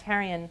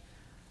humanitarian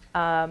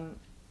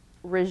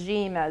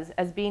regime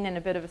as being in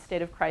a bit of a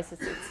state of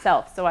crisis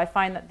itself. So I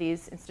find that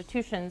these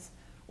institutions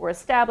were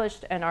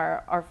established and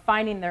are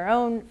finding their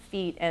own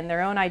feet and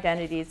their own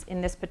identities in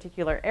this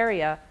particular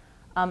area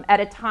at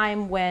a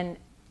time when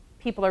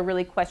people are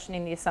really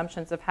questioning the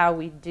assumptions of how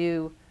we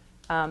do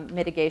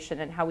mitigation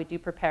and how we do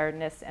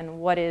preparedness, and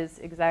what is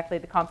exactly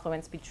the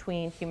confluence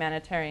between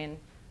humanitarian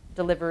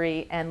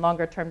delivery and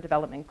longer-term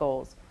development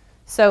goals.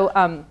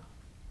 So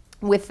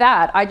with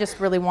that, I just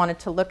really wanted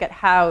to look at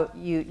how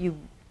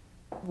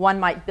one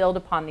might build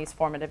upon these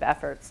formative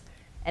efforts,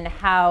 and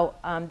how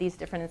these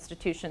different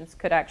institutions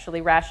could actually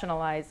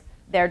rationalize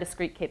their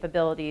discrete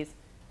capabilities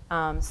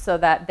so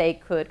that they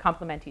could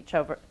complement each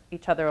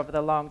other over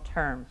the long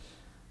term.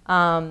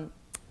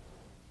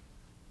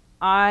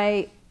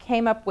 I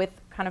came up with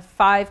kind of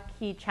 5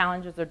 key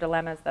challenges or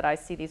dilemmas that I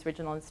see these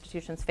regional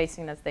institutions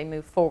facing as they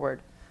move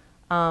forward.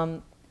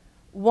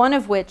 One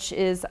of which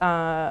is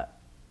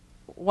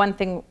one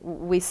thing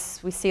we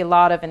see a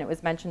lot of, and it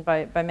was mentioned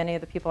by many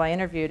of the people I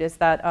interviewed, is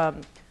that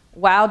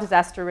while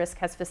disaster risk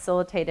has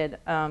facilitated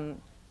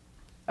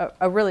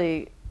a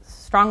really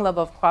strong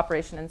level of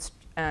cooperation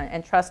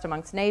and trust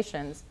amongst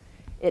nations,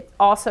 it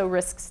also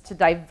risks to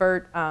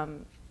divert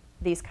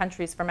these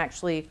countries from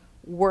actually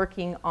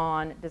working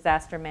on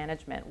disaster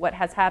management. What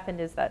has happened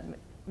is that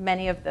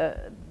many of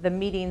the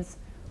meetings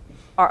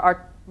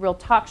are real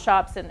talk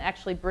shops and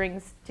actually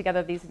brings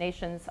together these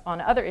nations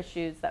on other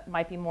issues that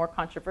might be more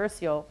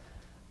controversial.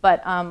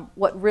 But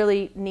what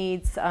really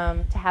needs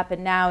to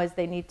happen now is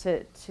they need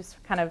to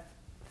kind of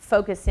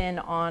focus in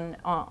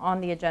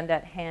on the agenda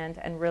at hand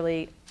and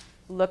really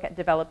look at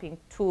developing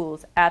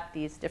tools at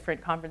these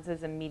different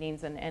conferences and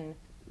meetings and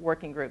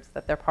working groups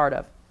that they're part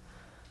of.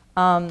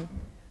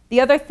 The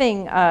other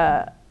thing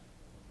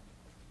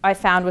I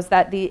found was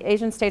that the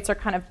Asian states are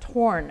kind of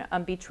torn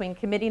between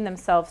committing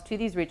themselves to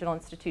these regional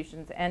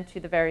institutions and to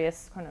the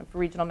various kind of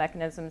regional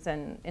mechanisms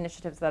and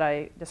initiatives that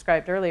I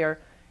described earlier,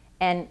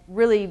 and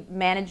really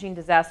managing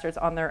disasters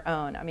on their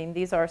own. I mean,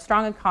 these are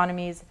strong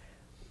economies.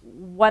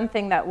 One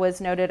thing that was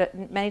noted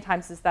many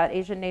times is that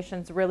Asian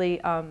nations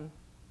really,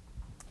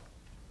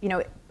 you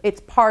know,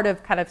 it's part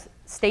of kind of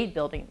state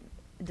building.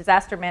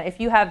 If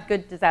you have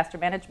good disaster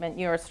management,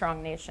 you're a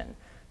strong nation.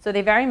 So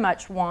they very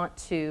much want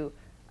to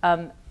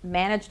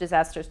manage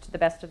disasters to the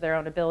best of their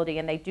own ability,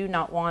 and they do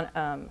not want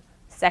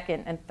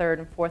second and third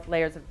and fourth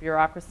layers of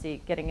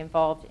bureaucracy getting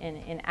involved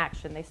in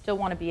action. They still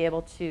want to be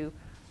able to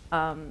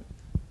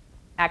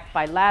act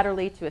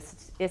bilaterally, to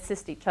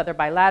assist each other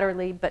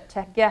bilaterally, but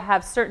to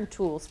have certain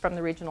tools from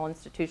the regional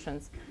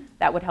institutions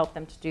that would help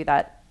them to do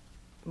that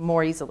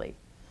more easily.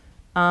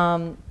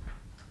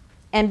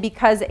 And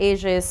because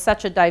Asia is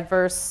such a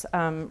diverse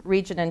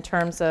region in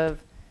terms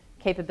of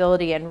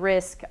capability and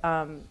risk,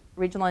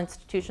 regional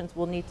institutions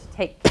will need to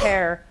take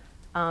care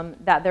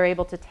that they're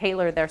able to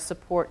tailor their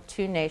support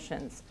to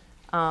nations.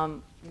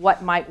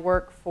 What might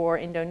work for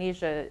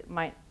Indonesia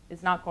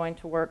is not going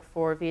to work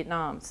for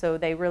Vietnam. So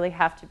they really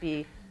have to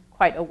be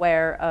quite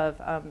aware of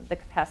the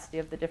capacity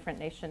of the different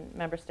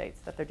member states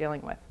that they're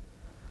dealing with.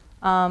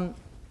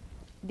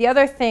 The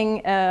other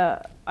thing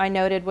I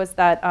noted was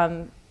that,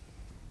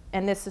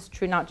 and this is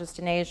true not just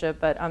in Asia,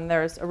 but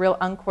there's a real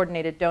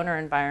uncoordinated donor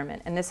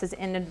environment, and this has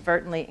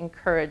inadvertently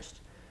encouraged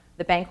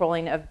the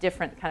bankrolling of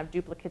different kind of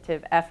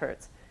duplicative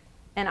efforts.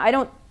 And I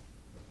don't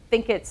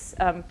think it's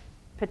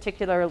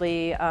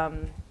particularly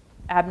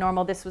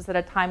abnormal. This was at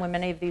a time when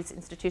many of these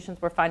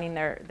institutions were finding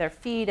their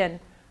feet, and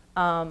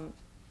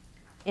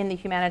in the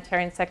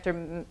humanitarian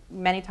sector,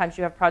 many times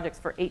you have projects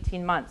for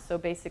 18 months, so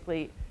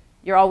basically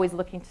you're always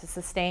looking to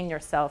sustain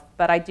yourself.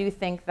 But I do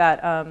think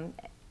that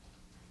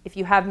if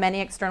you have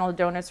many external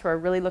donors who are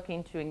really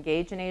looking to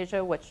engage in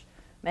Asia, which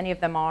many of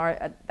them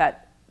are,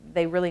 that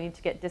they really need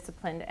to get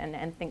disciplined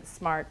and think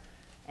smart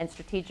and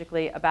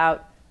strategically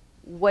about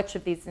which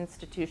of these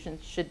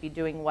institutions should be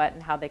doing what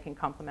and how they can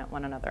complement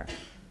one another.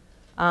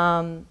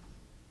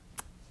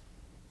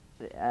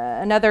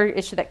 Another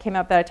issue that came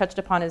up that I touched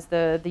upon is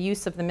the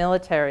use of the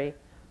military.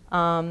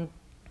 And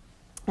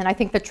I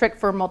think the trick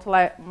for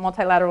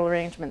multilateral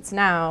arrangements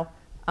now,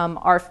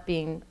 ARF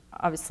being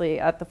obviously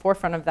at the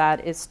forefront of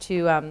that, is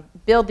to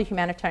build the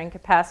humanitarian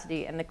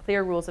capacity and the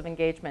clear rules of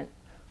engagement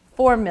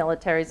for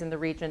militaries in the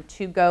region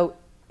to go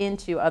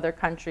into other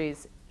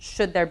countries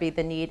should there be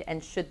the need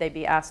and should they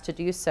be asked to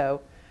do so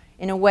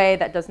in a way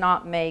that does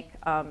not make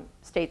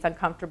states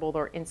uncomfortable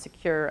or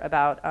insecure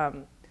about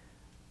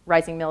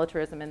rising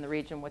militarism in the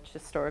region, which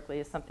historically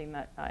is something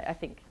that I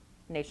think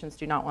nations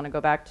do not want to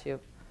go back to.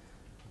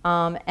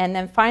 And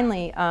then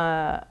finally,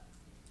 an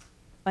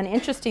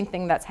interesting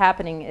thing that's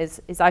happening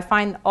is I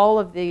find all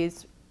of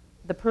these,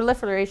 the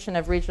proliferation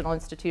of regional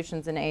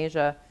institutions in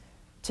Asia,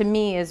 to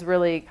me is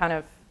really kind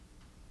of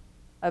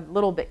a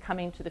little bit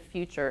coming to the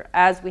future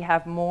as we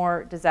have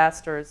more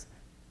disasters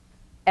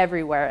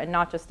everywhere and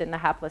not just in the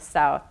hapless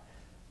South.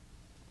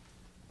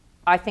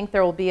 I think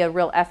there will be a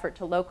real effort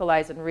to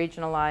localize and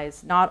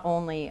regionalize not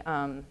only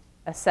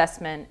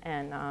assessment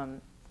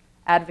and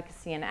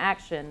advocacy and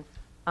action,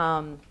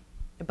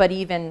 but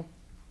even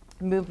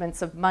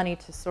movements of money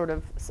to sort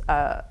of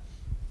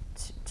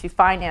to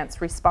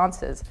finance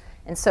responses.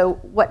 And so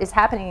what is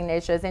happening in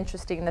Asia is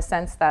interesting in the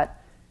sense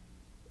that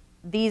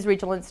these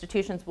regional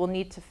institutions will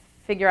need to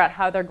figure out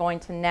how they're going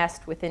to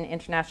nest within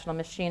international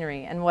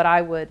machinery. And what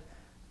I would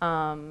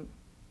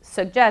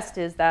suggest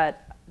is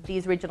that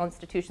these regional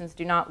institutions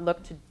do not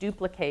look to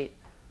duplicate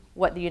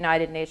what the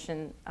United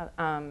Nations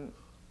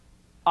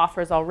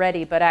offers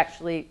already, but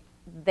actually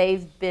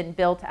they've been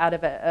built out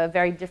of a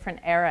very different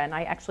era, and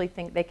I actually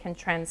think they can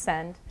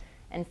transcend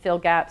and fill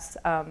gaps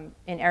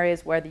in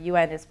areas where the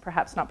UN is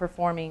perhaps not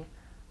performing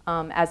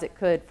as it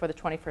could for the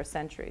 21st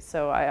century.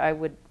 So I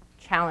would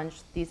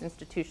challenge these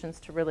institutions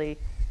to really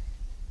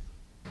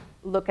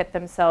look at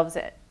themselves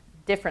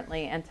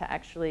differently and to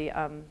actually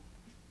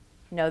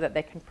know that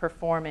they can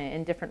perform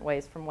in different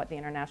ways from what the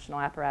international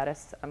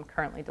apparatus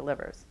currently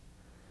delivers.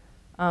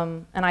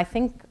 And I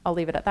think I'll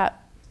leave it at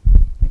that.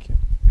 Thank you.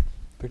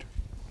 Peter.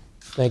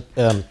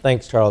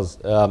 Thanks, Charles.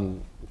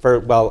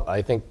 Well,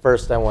 I think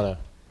first I want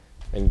to,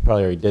 and you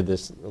probably already did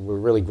this, we're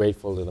really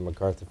grateful to the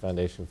MacArthur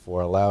Foundation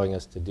for allowing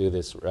us to do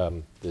this,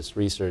 this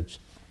research.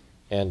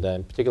 And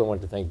in particular, I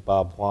want to thank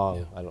Bob Huang,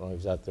 yeah. I don't know if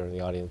he's out there in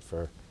the audience,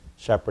 for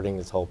shepherding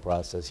this whole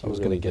process. He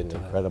really did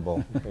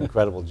an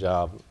incredible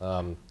job.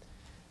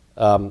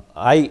 You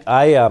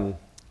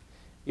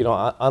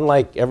know,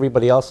 unlike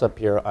everybody else up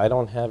here, I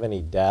don't have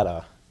any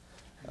data.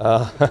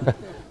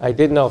 I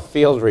did no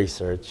field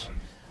research.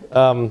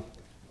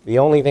 The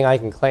only thing I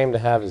can claim to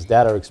have as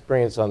data or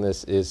experience on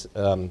this is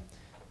that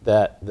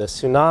the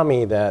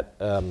tsunami that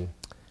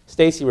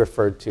Stacey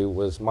referred to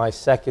was my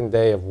second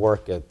day of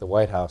work at the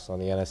White House on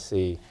the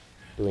NSC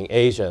doing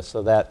Asia.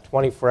 So that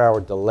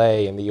 24-hour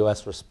delay in the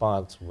US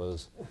response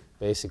was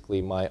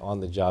basically my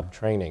on-the-job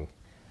training.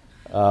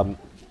 My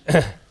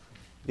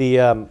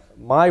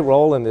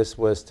role in this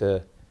was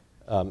to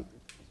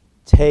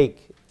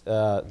take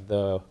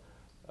the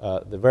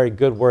very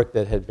good work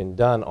that had been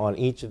done on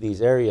each of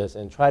these areas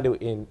and try to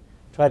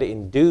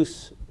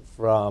induce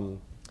from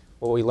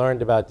what we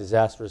learned about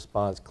disaster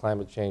response,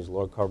 climate change,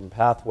 lower carbon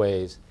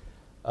pathways,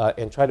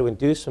 and try to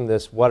induce from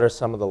this what are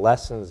some of the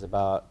lessons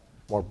about,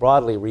 more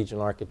broadly,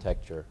 regional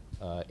architecture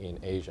in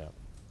Asia.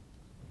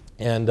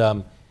 And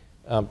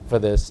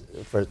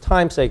for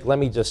time's sake, let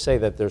me just say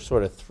that there's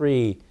sort of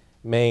three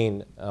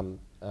main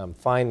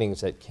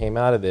findings that came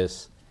out of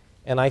this.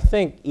 And I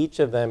think each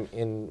of them,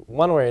 in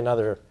one way or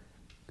another,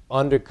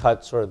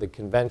 undercut sort of the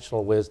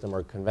conventional wisdom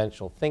or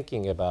conventional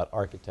thinking about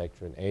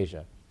architecture in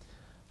Asia.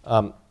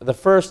 The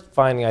first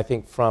finding, I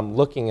think, from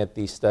looking at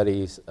these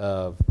studies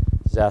of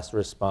disaster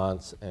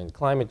response and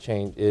climate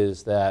change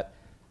is that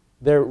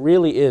there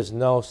really is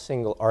no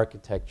single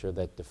architecture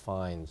that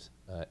defines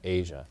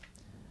Asia.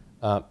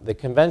 The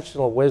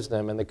conventional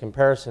wisdom and the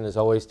comparison is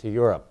always to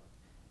Europe.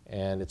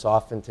 And it's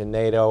often to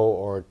NATO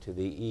or to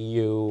the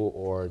EU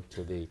or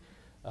to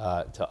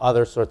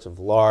other sorts of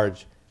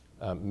large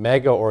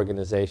mega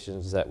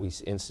organizations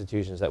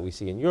institutions that we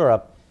see in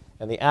Europe.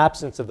 And the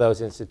absence of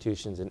those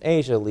institutions in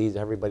Asia leads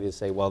everybody to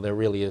say, well, there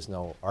really is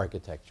no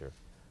architecture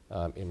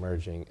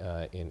emerging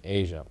in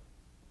Asia.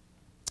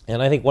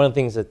 And I think one of the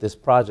things that this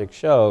project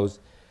shows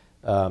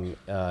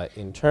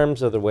in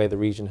terms of the way the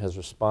region has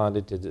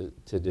responded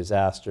to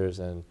disasters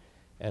and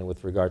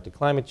with regard to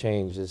climate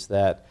change is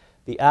that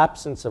the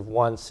absence of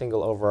one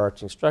single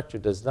overarching structure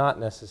does not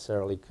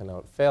necessarily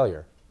connote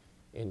failure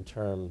in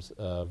terms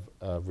of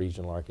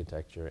regional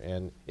architecture.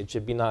 And it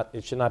should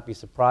not be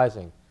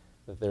surprising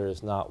that there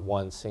is not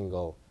one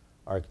single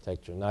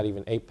architecture, not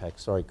even APEC,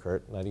 sorry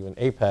Kurt, not even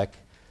APEC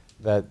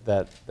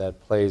that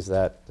plays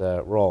that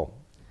role.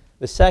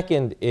 The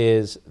second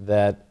is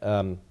that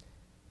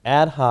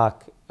ad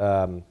hoc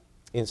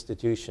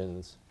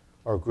institutions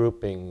or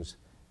groupings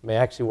may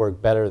actually work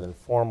better than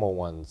formal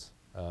ones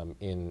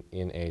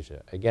in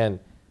Asia. Again,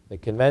 the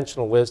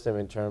conventional wisdom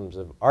in terms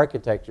of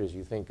architecture is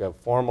you think of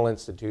formal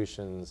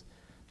institutions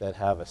that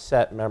have a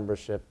set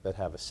membership, that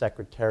have a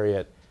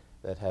secretariat,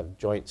 that have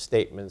joint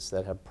statements,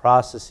 that have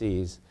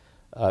processes.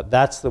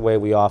 That's the way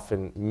we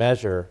often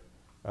measure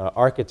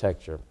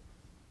architecture.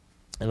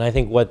 And I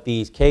think what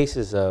these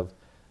cases of,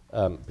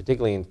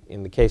 particularly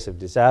in the case of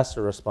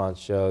disaster response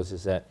shows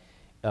is that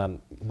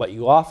what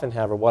you often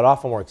have, or what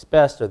often works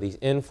best, are these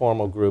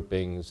informal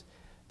groupings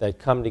that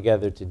come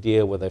together to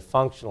deal with a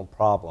functional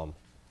problem,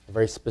 a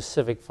very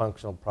specific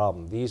functional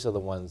problem. These are the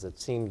ones that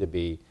seem to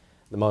be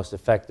the most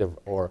effective,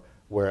 or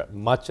where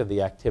much of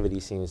the activity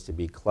seems to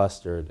be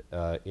clustered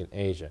in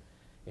Asia.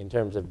 In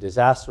terms of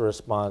disaster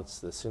response,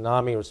 the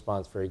tsunami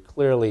response, very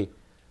clearly,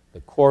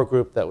 the core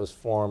group that was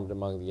formed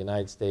among the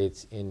United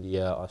States,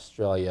 India,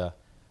 Australia,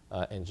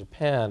 and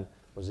Japan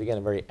was, again,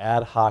 a very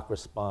ad hoc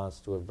response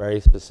to a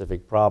very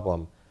specific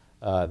problem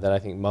that I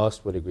think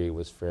most would agree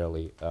was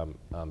fairly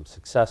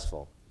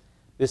successful.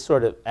 This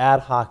sort of ad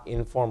hoc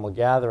informal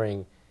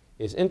gathering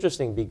is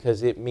interesting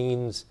because it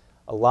means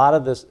a lot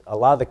of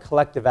the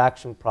collective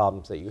action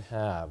problems that you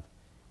have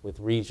with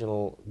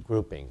regional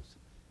groupings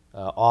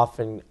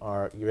often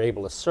you're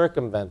able to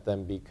circumvent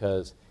them,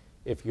 because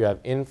if you have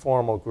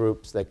informal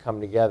groups that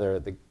come together,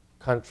 the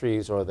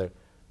countries or the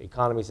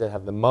economies that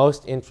have the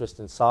most interest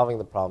in solving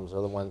the problems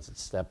are the ones that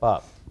step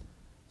up.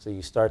 So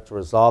you start to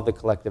resolve the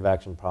collective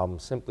action problem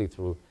simply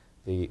through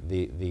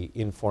the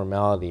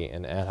informality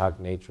and ad hoc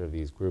nature of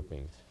these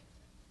groupings.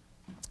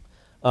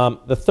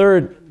 The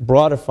third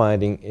broader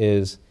finding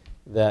is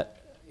that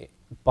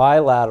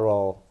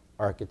bilateral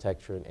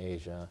architecture in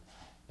Asia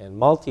and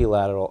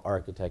multilateral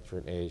architecture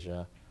in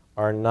Asia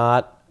are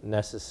not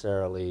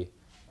necessarily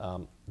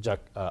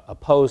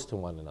opposed to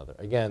one another.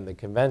 Again, the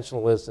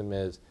conventional wisdom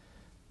is,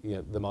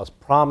 the most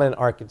prominent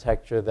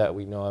architecture that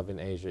we know of in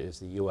Asia is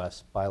the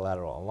US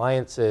bilateral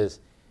alliances,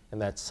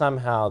 and that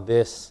somehow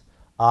this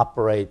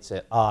operates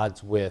at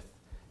odds with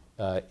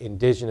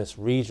indigenous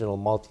regional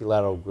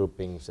multilateral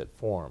groupings that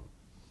form.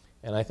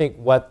 And I think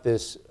what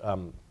these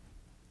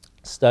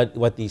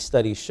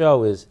studies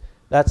show is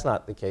that's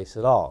not the case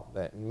at all.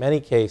 That in many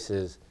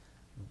cases,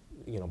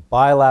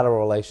 bilateral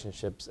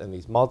relationships and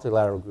these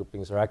multilateral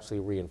groupings are actually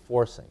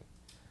reinforcing.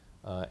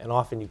 And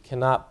often you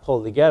cannot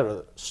pull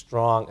together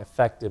strong,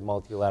 effective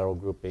multilateral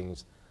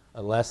groupings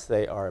unless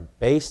they are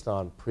based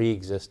on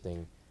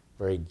pre-existing,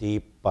 very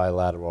deep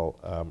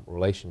bilateral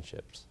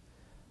relationships.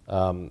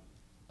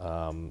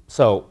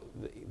 So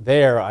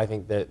there, I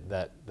think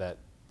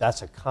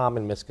that's a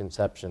common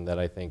misconception that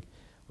I think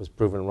was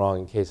proven wrong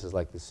in cases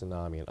like the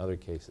tsunami and other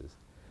cases.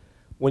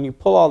 When you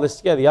pull all this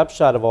together, the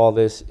upshot of all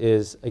this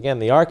is, again,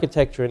 the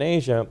architecture in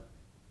Asia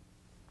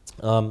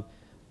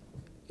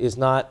is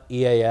not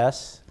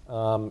EAS.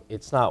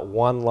 It's not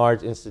one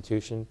large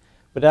institution,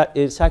 but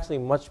it's actually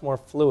much more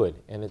fluid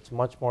and it's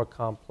much more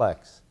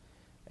complex.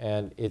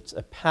 And it's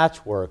a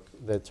patchwork.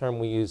 The term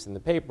we use in the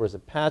paper is a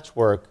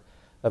patchwork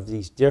of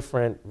these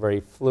different, very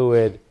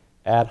fluid,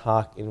 ad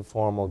hoc,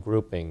 informal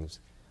groupings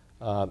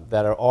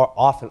that are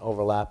often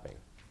overlapping.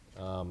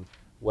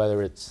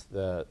 Whether it's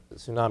the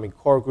Tsunami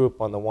Core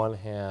Group on the one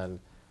hand,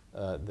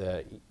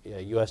 the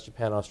US,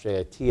 Japan,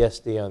 Australia,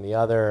 TSD on the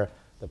other,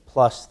 the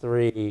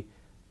 +3,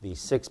 the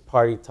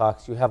 6-party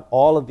talks. You have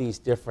all of these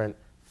different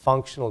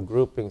functional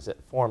groupings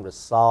that form to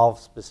solve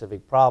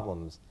specific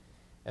problems.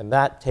 And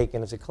that,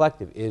 taken as a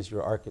collective, is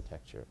your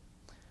architecture.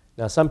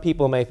 Now, some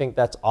people may think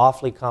that's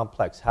awfully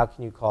complex. How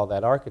can you call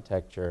that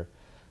architecture?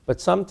 But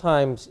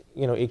sometimes,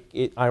 you know,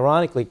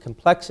 ironically,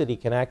 complexity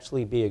can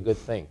actually be a good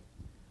thing,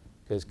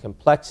 because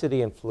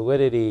complexity and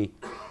fluidity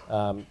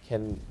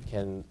can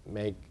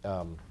make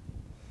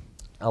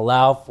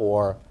allow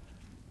for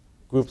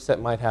groups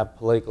that might have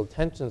political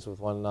tensions with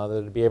one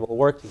another to be able to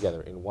work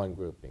together in one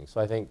grouping.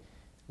 So I think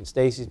in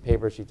Stacey's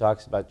paper, she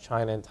talks about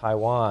China and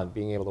Taiwan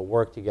being able to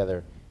work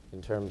together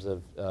in terms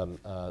of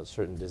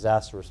certain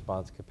disaster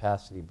response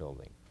capacity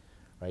building,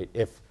 right?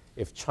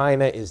 If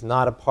China is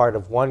not a part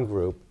of one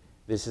group,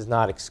 this is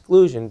not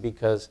exclusion,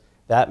 because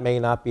that may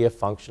not be a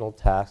functional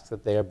task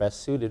that they are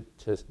best suited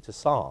to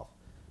solve.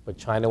 But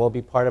China will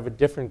be part of a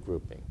different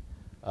grouping.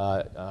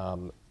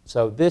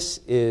 So this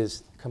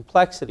is,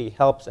 complexity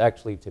helps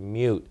actually to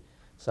mute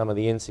some of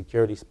the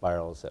insecurity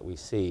spirals that we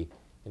see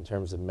in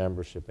terms of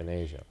membership in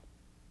Asia.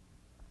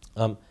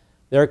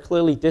 There are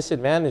clearly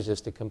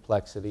disadvantages to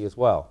complexity as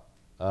well.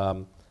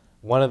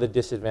 One of the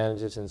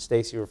disadvantages, and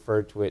Stacey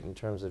referred to it in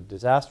terms of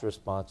disaster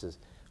responses,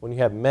 when you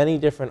have many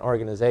different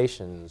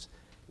organizations,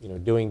 you know,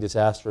 doing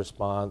disaster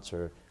response,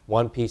 or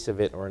one piece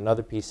of it or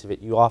another piece of it,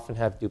 you often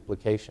have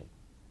duplication,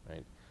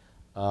 right?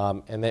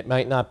 And that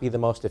might not be the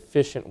most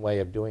efficient way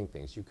of doing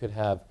things. You could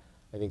have,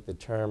 I think the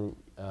term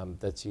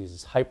that's used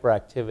is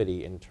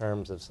hyperactivity in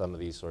terms of some of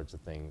these sorts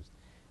of things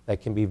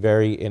that can be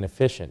very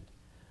inefficient.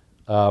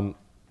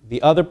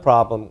 The other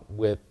problem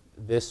with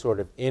this sort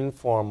of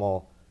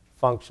informal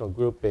functional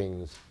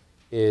groupings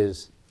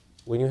is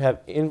when you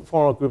have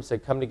informal groups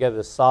that come together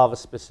to solve a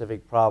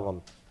specific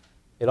problem,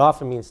 it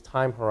often means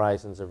time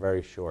horizons are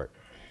very short,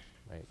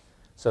 right?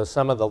 So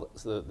some of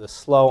the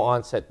slow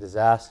onset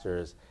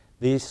disasters,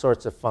 these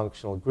sorts of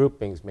functional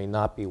groupings may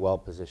not be well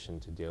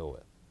positioned to deal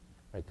with,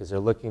 right? Because they're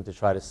looking to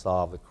try to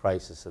solve the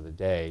crisis of the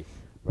day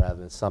rather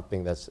than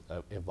something that's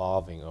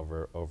evolving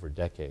over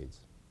decades.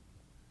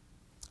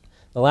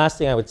 The last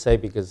thing I would say,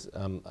 because we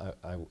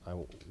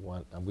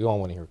all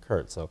want to hear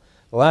Kurt, so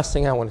the last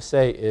thing I want to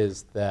say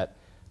is that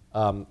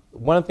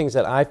one of the things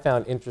that I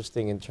found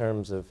interesting in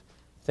terms of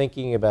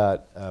thinking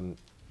about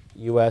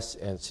US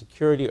and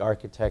security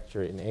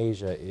architecture in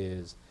Asia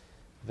is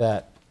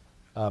that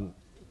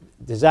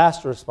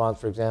disaster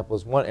response, for example,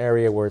 is one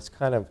area where it's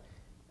kind of,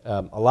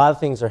 a lot of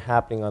things are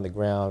happening on the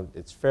ground.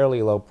 It's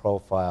fairly low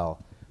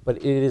profile, but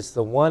it is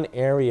the one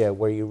area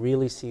where you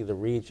really see the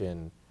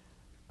region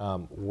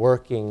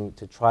working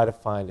to try to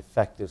find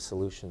effective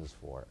solutions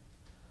for it.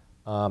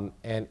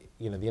 And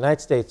you know, the United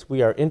States,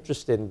 we are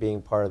interested in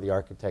being part of the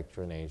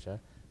architecture in Asia.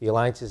 The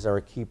alliances are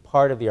a key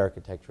part of the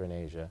architecture in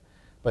Asia.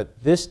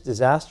 But this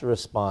disaster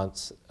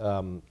response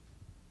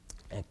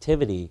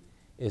activity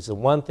is the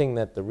one thing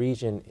that the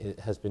region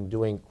has been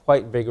doing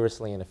quite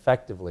vigorously and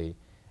effectively.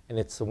 And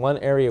it's the one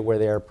area where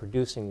they are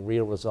producing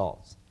real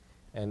results.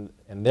 And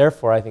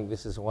therefore, I think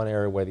this is one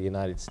area where the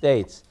United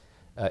States,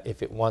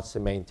 if it wants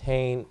to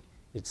maintain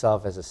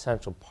itself as a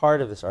central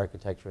part of this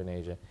architecture in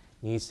Asia,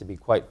 needs to be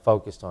quite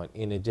focused on,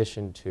 in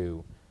addition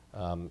to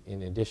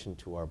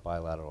our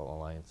bilateral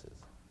alliances.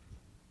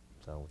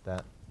 So with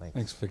that, thanks.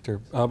 Thanks, Victor.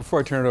 Before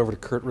I turn it over to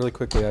Kurt, really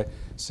quickly,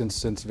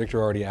 since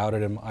Victor already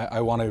outed him, I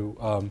want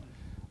to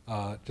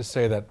just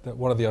say that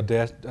one of the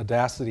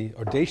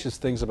audacious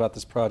things about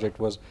this project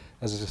was,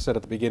 as I said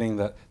at the beginning,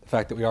 the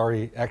fact that we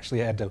already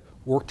actually had to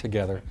work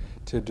together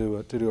to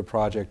do a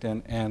project,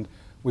 and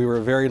we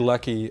were very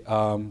lucky,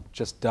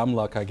 just dumb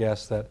luck, I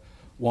guess, that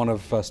one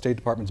of State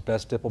Department's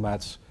best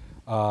diplomats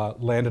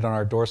landed on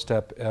our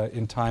doorstep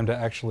in time to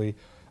actually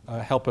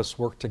help us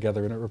work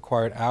together, and it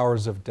required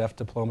hours of deft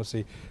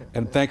diplomacy.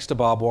 And thanks to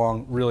Bob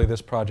Wong, really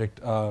this project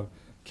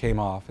came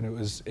off. And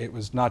it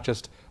was not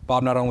just,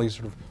 Bob not only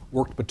sort of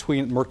worked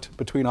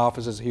between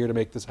offices here to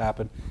make this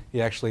happen, he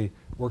actually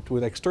worked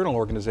with external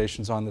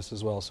organizations on this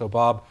as well. So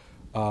Bob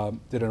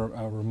did a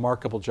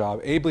remarkable job,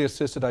 ably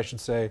assisted, I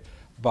should say,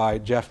 by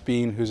Jeff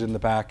Bean, who's in the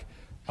back,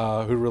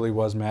 who really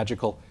was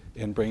magical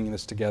in bringing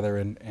this together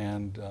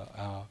and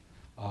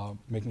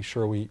making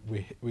sure we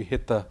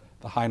hit the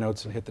high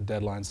notes and hit the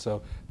deadlines.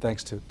 So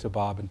thanks to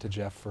Bob and to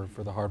Jeff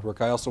for the hard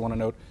work. I also want to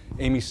note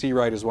Amy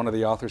Seawright is one of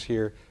the authors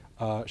here.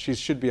 She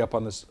should be up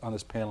on this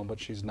panel, but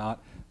she's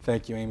not.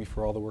 Thank you, Amy,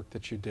 for all the work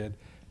that you did.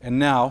 And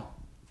now,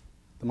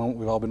 the moment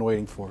we've all been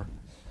waiting for.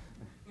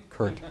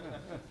 Kurt.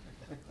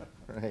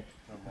 Right.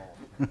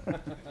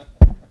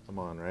 I'm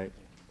on, right?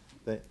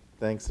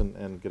 Thanks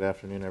and good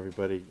afternoon,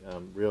 everybody.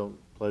 Real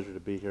pleasure to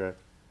be here.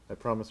 I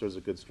promise there's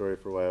a good story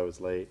for why I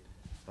was late.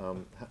 I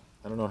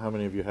don't know how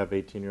many of you have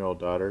 18-year-old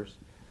daughters,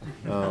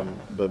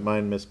 but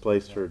mine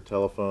misplaced her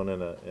telephone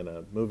in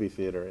a movie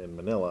theater in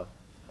Manila,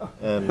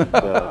 and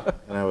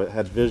I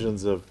had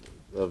visions of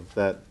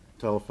that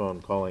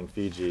telephone calling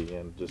Fiji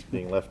and just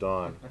being left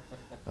on.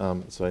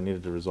 So I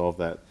needed to resolve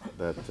that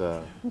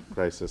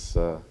crisis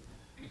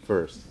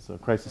first. So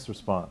crisis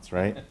response,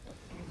 right?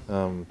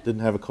 Didn't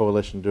have a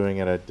coalition doing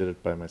it. I did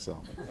it by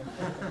myself.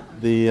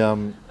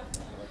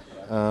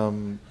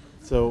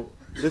 So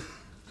this,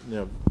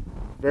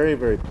 very,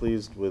 very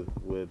pleased with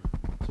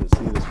to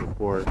see this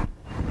report,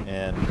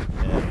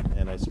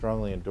 and I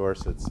strongly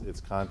endorse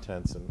its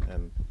contents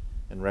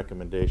and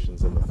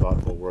recommendations and the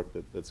thoughtful work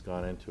that's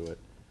gone into it.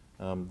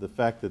 The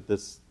fact that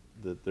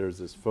there's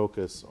this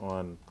focus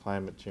on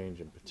climate change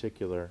in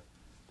particular,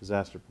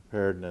 disaster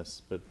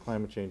preparedness, but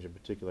climate change in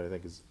particular, I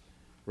think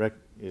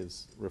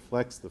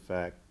reflects the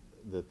fact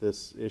that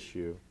this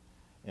issue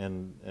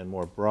and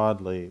more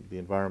broadly the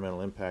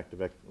environmental impact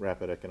of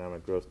rapid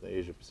economic growth in the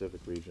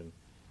Asia-Pacific region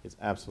is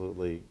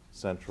absolutely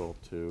central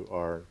to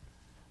our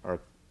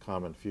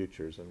common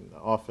futures. And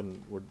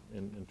often we're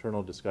in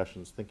internal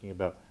discussions thinking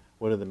about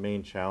what are the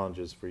main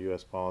challenges for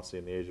U.S. policy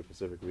in the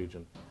Asia-Pacific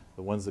region.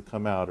 The ones that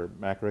come out are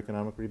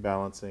macroeconomic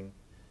rebalancing,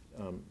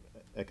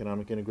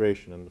 economic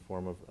integration in the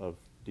form of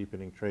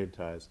deepening trade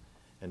ties,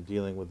 and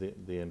dealing with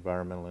the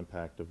environmental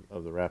impact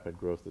of the rapid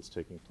growth that's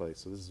taking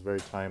place. So this is a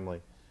very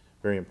timely,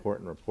 very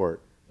important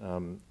report.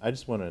 I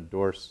just want to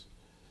endorse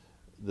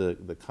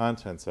the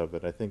contents of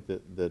it. I think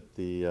that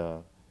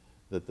the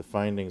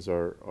findings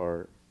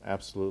are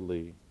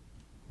absolutely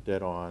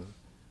dead on,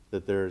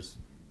 that there's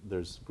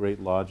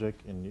great logic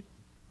in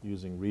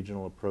using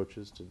regional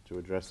approaches to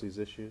address these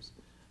issues,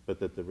 but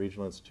that the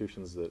regional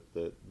institutions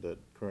that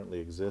currently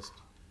exist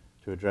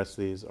to address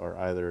these are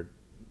either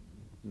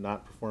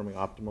not performing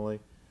optimally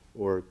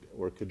or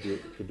could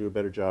do a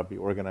better job, be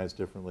organized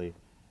differently,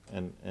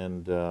 and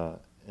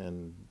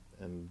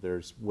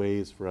there's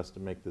ways for us to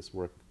make this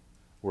work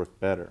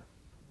better.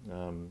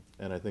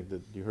 And I think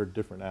that you heard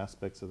different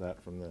aspects of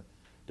that from the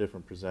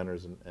different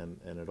presenters,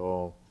 and it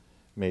all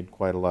made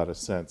quite a lot of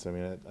sense. I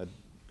mean, I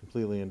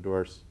completely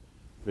endorse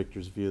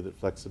Victor's view that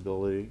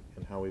flexibility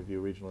in how we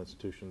view regional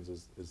institutions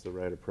is the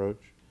right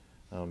approach.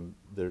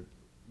 The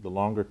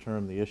longer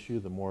term the issue,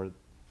 the more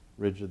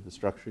rigid the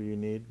structure you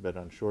need, but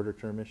on shorter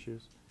term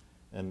issues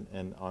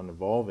and on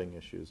evolving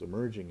issues,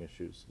 emerging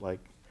issues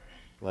like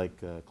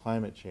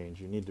climate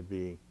change, you need to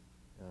be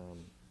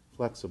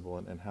flexible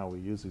in how we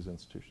use these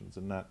institutions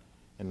and not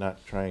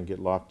try and get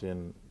locked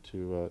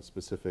into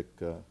specific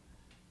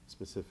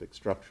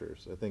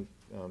structures. I think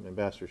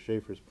Ambassador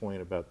Schaefer's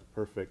point about the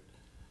perfect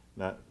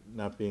not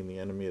being the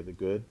enemy of the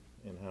good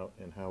and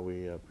how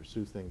we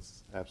pursue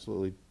things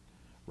absolutely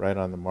right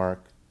on the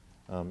mark,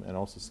 and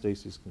also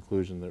Stacey's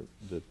conclusion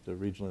that the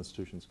regional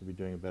institutions could be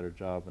doing a better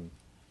job and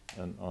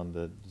on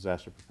the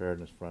disaster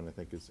preparedness front, I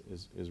think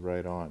is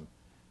right on.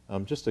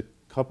 Just a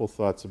couple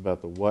thoughts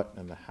about the what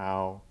and the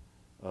how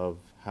of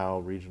how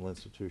regional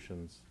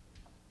institutions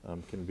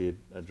can be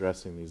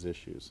addressing these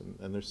issues.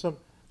 And there's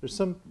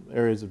some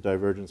areas of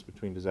divergence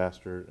between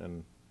disaster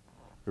and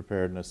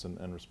preparedness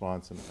and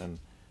response and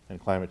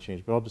climate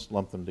change, but I'll just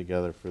lump them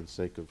together for the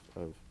sake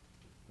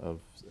of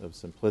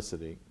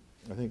simplicity.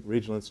 I think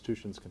regional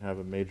institutions can have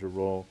a major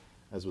role,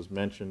 as was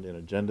mentioned, in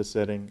agenda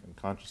setting and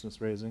consciousness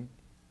raising,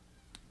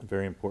 a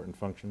very important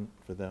function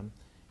for them,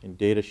 in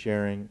data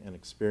sharing and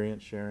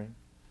experience sharing.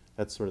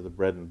 That's sort of the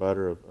bread and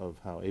butter of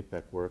how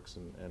APEC works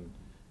and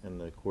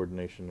the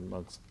coordination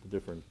amongst the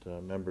different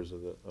members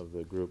of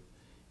the group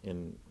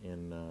in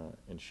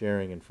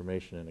sharing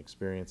information and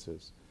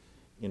experiences.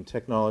 In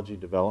technology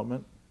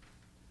development,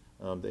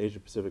 the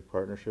Asia-Pacific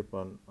Partnership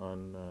on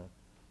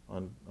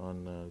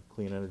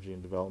clean energy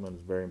and development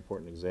is a very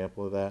important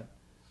example of that,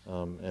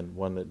 and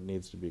one that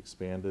needs to be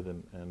expanded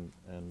and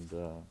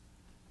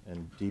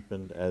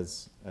deepened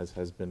as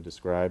has been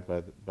described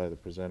by the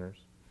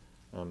presenters.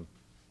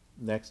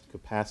 Next,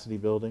 capacity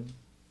building,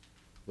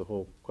 the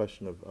whole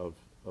question of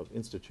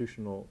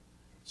institutional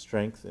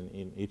strength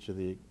in each of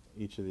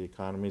the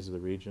economies of the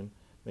region,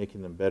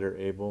 making them better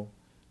able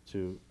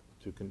to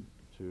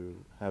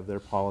have their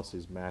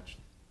policies match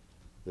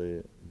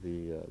the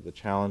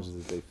challenges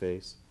that they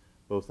face,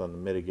 both on the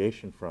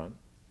mitigation front,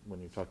 when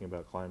you're talking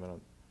about climate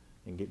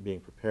and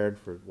being prepared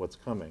for what's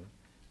coming.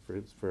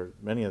 For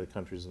many of the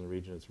countries in the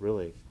region, it's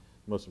really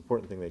the most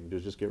important thing they can do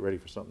is just get ready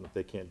for something that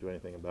they can't do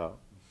anything about.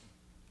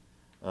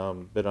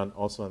 But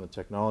also on the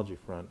technology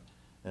front,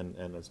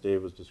 and as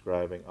Dave was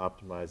describing,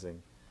 optimizing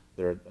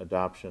their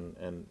adoption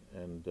and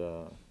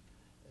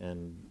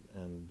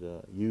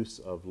use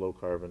of low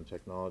carbon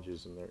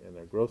technologies in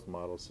their growth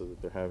models, so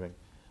that they're having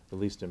the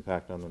least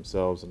impact on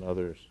themselves and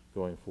others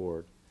going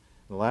forward.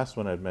 And the last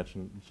one I'd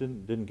mentioned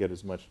didn't get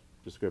as much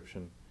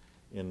description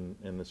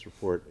in this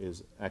report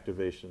is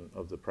activation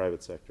of the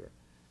private sector.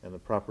 and the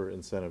proper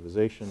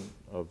incentivization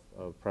of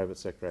private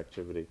sector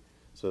activity,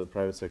 so the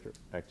private sector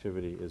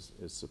activity is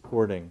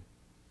supporting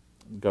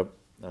the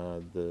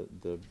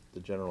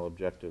general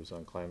objectives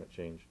on climate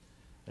change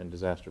and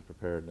disaster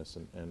preparedness,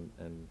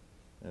 and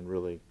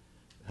really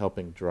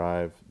helping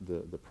drive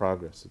the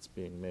progress that's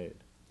being made.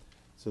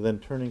 So then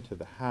turning to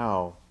the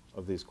how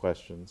of these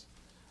questions,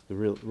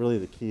 really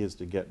the key is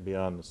to get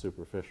beyond the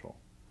superficial.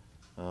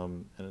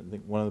 And I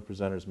think one of the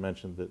presenters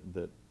mentioned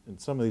that in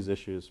some of these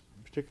issues,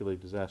 particularly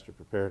disaster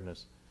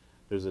preparedness,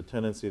 there's a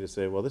tendency to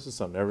say, well, this is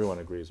something everyone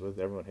agrees with.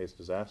 Everyone hates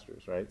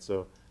disasters, right?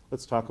 So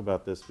let's talk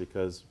about this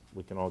because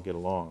we can all get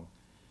along.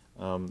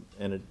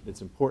 And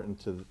it's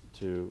important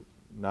to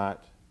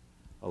not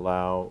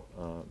allow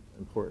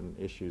important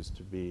issues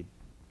to be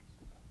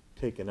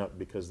taken up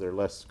because they're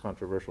less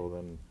controversial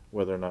than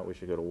whether or not we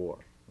should go to war,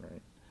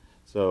 right?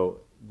 So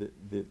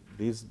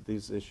these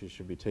issues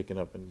should be taken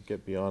up and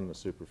get beyond the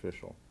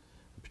superficial,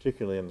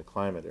 particularly in the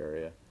climate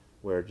area,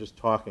 where just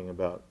talking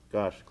about,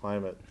 gosh,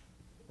 climate,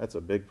 that's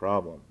a big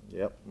problem.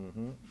 Yep,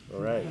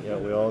 all right, yeah,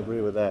 we all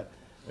agree with that.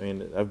 I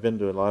mean, I've been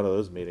to a lot of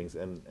those meetings,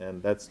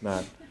 and that's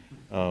not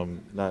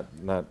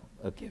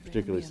a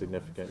particularly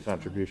significant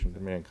contribution to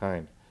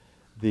mankind.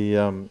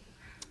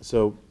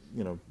 So,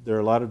 you know, there are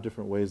a lot of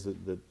different ways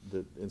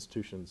that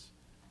institutions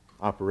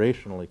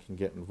operationally can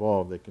get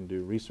involved. They can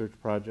do research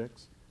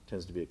projects,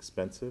 tends to be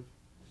expensive,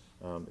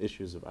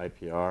 issues of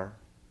IPR,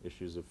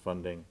 issues of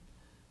funding,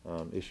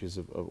 issues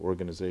of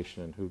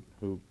organization, and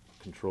who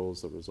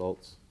controls the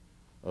results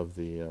of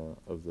the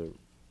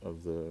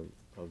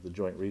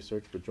joint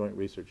research. But joint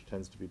research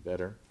tends to be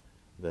better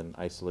than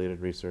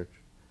isolated research.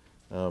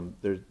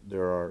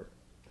 There are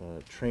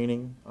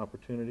training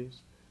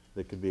opportunities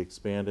that could be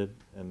expanded,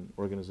 and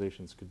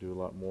organizations could do a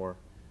lot more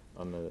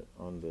on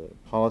the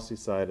policy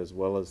side as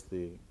well as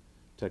the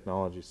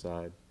technology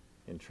side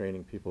in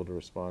training people to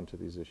respond to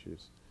these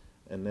issues.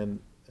 And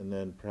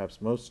then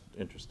perhaps most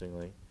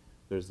interestingly,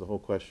 there's the whole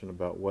question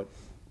about what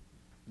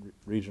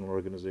regional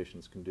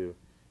organizations can do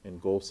in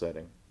goal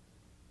setting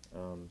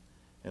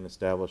and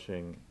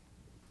establishing,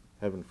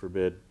 heaven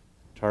forbid,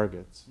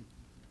 targets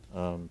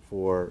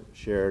for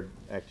shared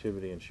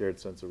activity and shared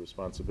sense of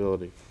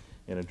responsibility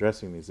in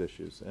addressing these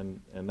issues.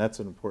 And that's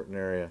an important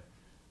area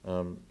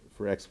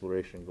for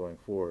exploration going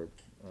forward.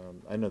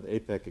 I know the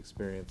APEC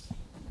experience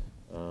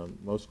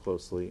most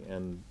closely,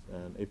 and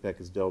APEC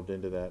has delved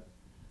into that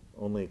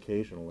only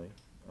occasionally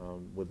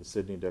with the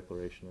Sydney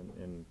Declaration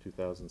in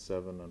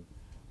 2007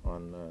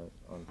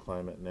 on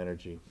climate and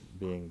energy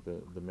being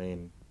the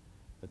main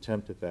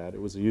attempt at that.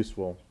 It was a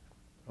useful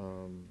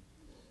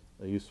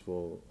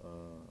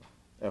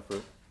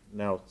effort,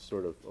 now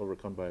sort of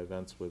overcome by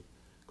events with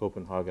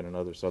Copenhagen and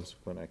other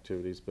subsequent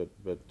activities, but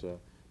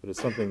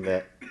it's something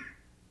that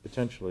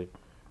potentially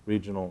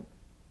regional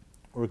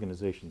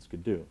organizations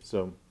could do.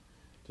 So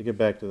to get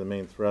back to the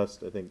main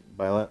thrust, I think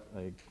I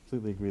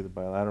completely agree that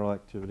bilateral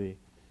activity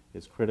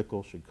is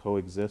critical, should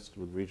coexist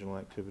with regional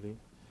activity,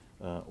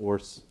 and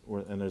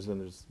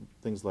there's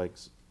things like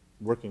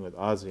working with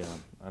ASEAN.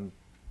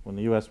 When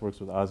the U.S. works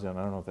with ASEAN,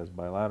 I don't know if that's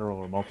bilateral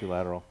or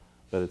multilateral,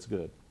 but it's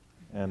good.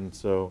 And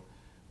so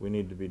we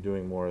need to be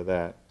doing more of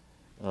that.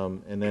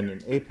 And then in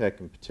APEC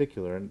in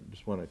particular, and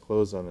just want to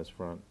close on this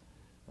front,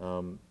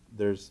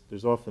 there's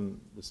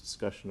often this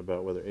discussion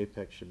about whether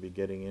APEC should be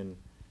getting in,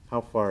 how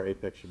far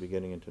APEC should be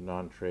getting into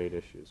non-trade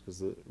issues, because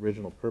the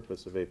original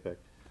purpose of APEC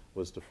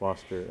was to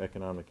foster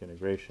economic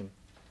integration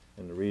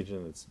in the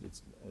region.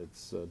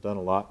 It's done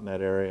a lot in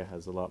that area,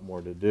 has a lot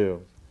more to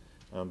do,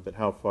 but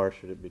how far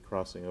should it be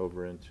crossing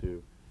over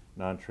into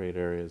non-trade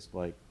areas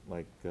like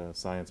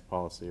science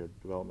policy or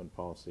development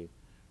policy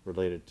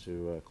related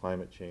to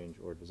climate change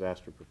or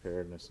disaster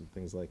preparedness and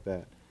things like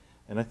that.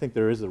 And I think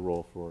there is a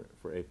role for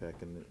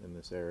APEC in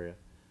this area,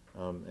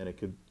 and it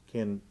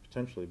can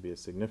potentially be a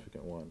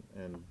significant one.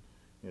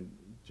 And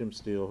Jim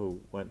Steele, who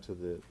went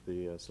to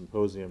the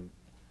symposium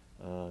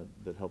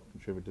that helped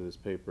contribute to this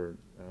paper,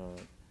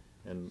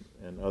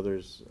 and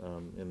others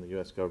in the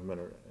U.S.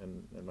 government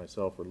and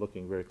myself are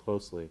looking very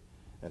closely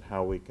at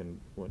how we can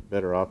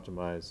better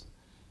optimize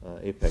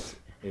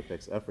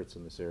APEC's efforts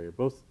in this area,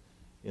 both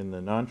in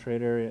the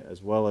non-trade area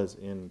as well as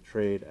in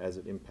trade as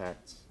it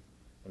impacts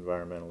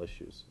environmental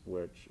issues,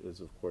 which is,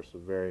 of course,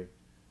 the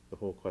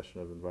whole question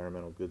of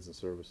environmental goods and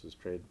services,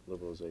 trade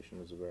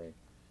liberalization is a very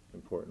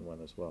important one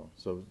as well.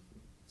 So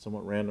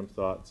somewhat random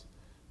thoughts,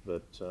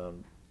 but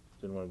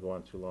didn't want to go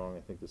on too long. I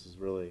think this is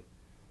really,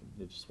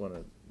 I just want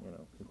to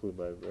conclude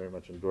by very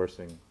much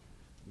endorsing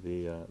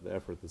the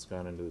effort that's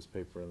gone into this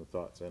paper and the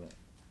thoughts in it.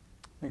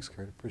 Thanks,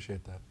 Kurt.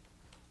 Appreciate that.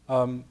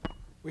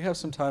 We have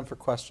some time for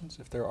questions,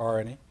 if there are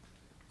any.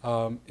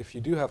 If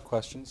you do have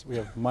questions, we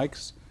have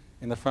mics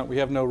in the front. We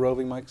have no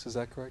roving mics, is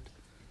that correct?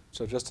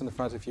 So just in the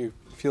front, if you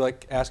feel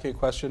like asking a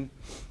question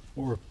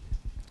or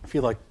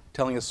feel like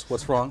telling us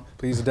what's wrong,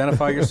 please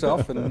identify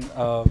yourself and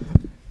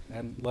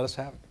let us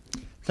have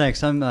it.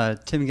 Thanks. I'm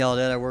Tim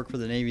Gallaudet. I work for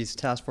the Navy's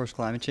Task Force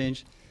Climate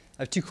Change.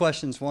 I have two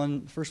questions.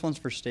 First one's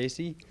for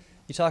Stacey.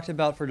 You talked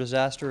about for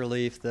disaster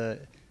relief the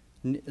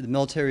the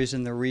militaries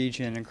in the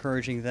region,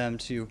 encouraging them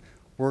to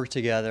work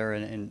together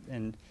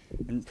and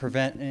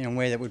prevent in a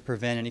way that would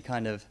prevent any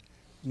kind of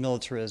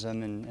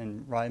militarism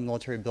and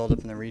military buildup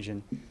in the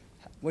region.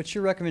 What's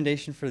your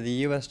recommendation for the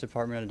U.S.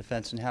 Department of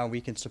Defense and how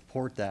we can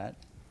support that?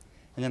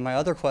 And then my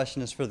other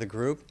question is for the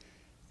group.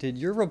 Did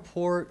your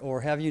report,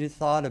 or have you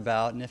thought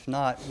about, and if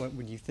not, what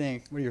would you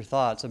think, what are your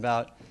thoughts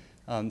about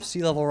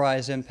sea level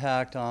rise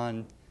impact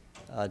on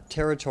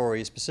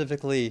territory,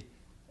 specifically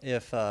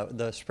if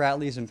the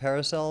Spratlys and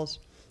Paracels?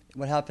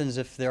 What happens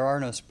if there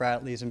are no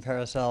Spratlys and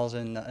Paracels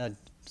in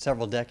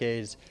several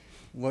decades?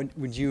 What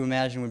would you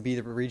imagine would be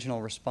the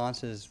regional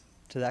responses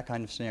to that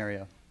kind of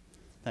scenario?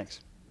 Thanks.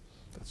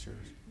 That's yours.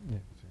 Yeah.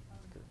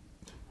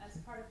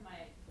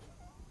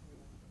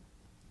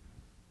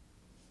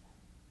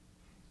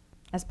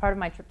 As part of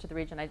my trip to the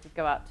region, I did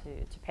go out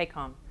to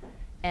PACOM.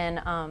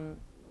 And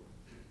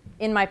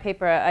in my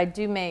paper, I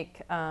do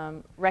make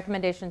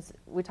recommendations.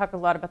 We talk a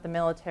lot about the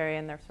military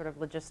and their sort of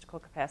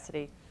logistical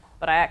capacity,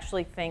 but I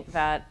actually think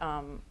that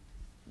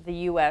the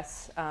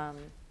U.S.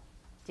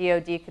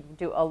 DoD could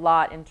do a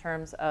lot in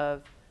terms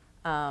of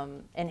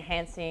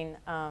enhancing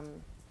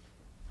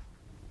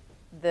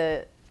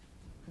the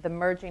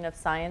merging of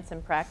science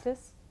and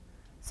practice.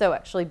 So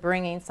actually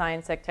bringing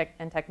science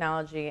and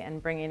technology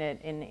and bringing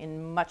it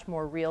in much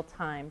more real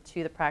time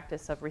to the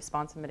practice of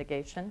response and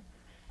mitigation.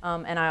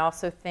 And I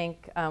also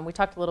think, we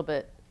talked a little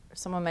bit,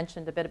 someone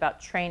mentioned a bit about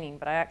training,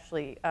 but I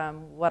actually,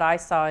 what I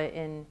saw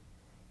in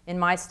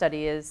my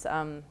study is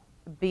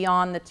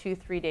beyond the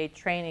 2-3 day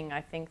training,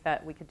 I think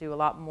that we could do a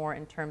lot more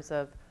in terms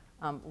of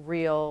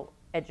real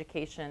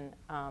education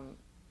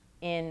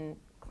in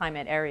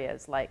climate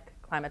areas like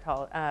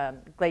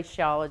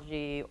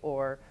glaciology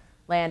or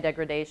land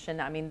degradation.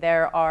 I mean,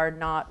 there are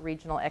not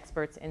regional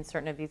experts in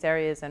certain of these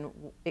areas, and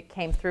it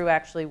came through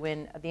actually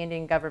when the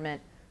Indian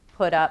government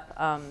put up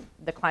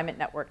the climate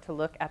network to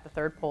look at the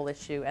third pole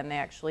issue, and they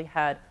actually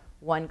had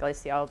one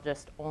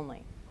glaciologist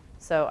only.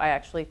 So I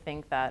actually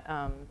think that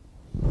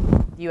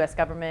the U.S.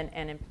 government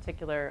and in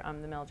particular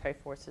the military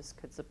forces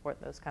could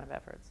support those kind of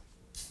efforts.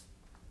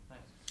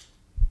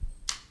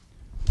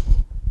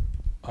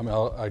 I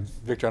mean,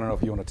 Victor, I don't know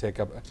if you want to take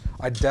up.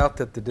 I doubt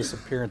that the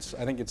disappearance.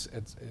 I think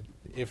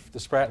if the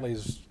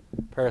Spratlys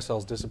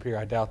Paracels disappear,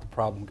 I doubt the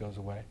problem goes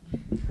away.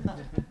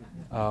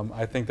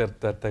 I think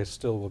that they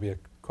still will be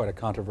quite a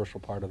controversial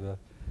part of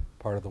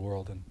the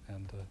world,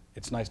 and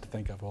it's nice to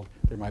think of. Well,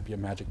 there might be a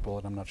magic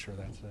bullet. I'm not sure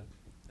that's it.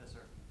 Yes, sir.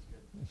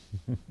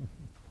 That's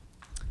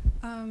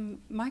good.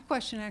 My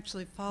question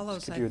actually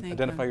follows, I Could you think.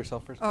 identify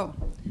yourself first? Oh,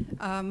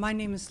 my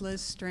name is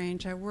Liz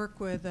Strange. I work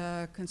with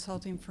a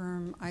consulting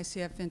firm,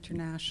 ICF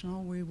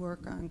International. We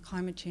work on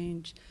climate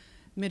change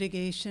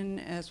mitigation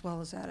as well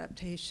as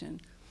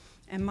adaptation.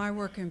 And my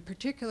work in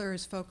particular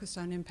is focused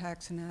on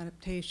impacts and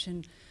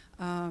adaptation.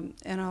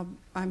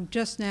 I'm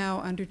just now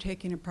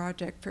undertaking a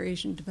project for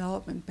Asian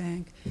Development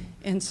Bank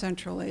in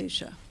Central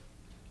Asia.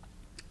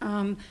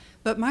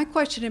 But my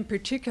question in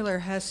particular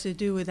has to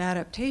do with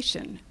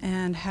adaptation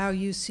and how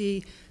you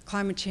see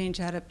climate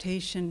change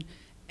adaptation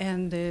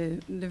and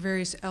the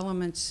various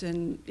elements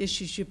and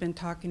issues you've been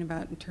talking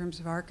about in terms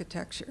of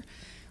architecture.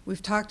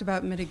 We've talked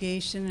about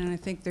mitigation, and I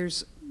think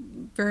there's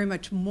very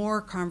much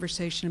more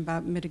conversation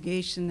about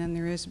mitigation than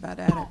there is about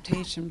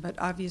adaptation, but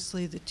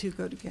obviously the two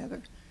go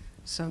together.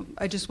 So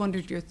I just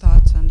wondered your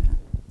thoughts on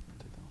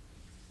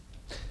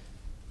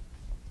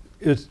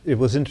that. It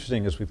was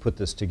interesting as we put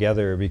this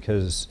together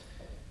because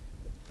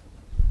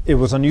it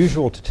was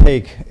unusual to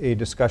take a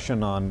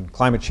discussion on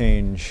climate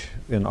change,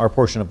 and our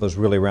portion of it was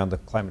really around the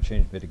climate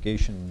change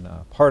mitigation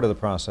part of the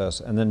process,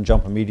 and then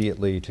jump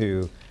immediately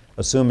to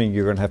assuming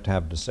you're going to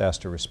have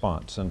disaster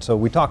response. And so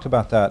we talked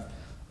about that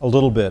a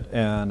little bit,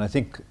 and I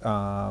think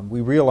we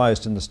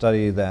realized in the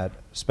study that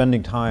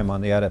spending time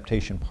on the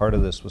adaptation part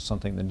of this was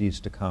something that needs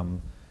to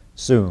come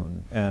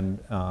soon, and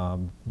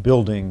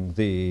building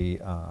the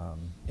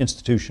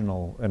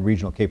institutional and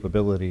regional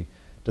capability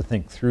to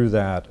think through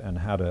that and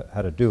how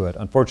to do it.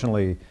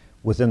 Unfortunately,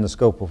 within the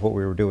scope of what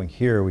we were doing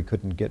here, we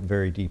couldn't get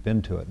very deep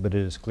into it, but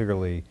it is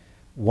clearly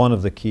one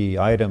of the key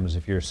items.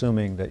 If you're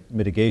assuming that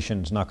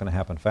mitigation is not going to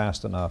happen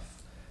fast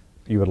enough,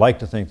 you would like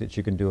to think that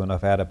you can do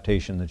enough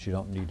adaptation that you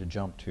don't need to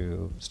jump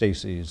to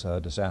Stacey's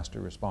disaster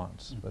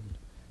response, but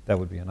that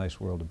would be a nice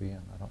world to be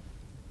in.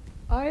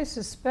 I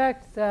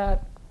suspect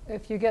that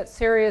if you get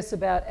serious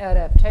about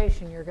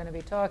adaptation, you're going to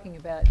be talking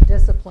about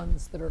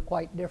disciplines that are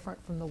quite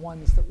different from the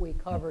ones that we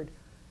covered.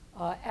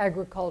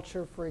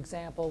 Agriculture, for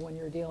example, when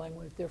you're dealing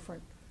with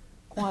different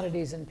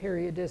quantities and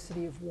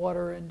periodicity of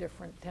water and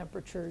different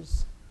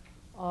temperatures,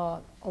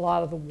 a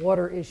lot of the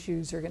water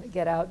issues are going to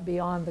get out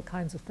beyond the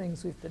kinds of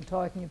things we've been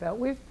talking about.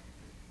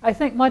 I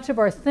think much of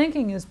our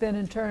thinking has been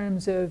in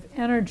terms of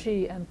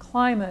energy and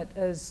climate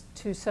as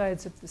two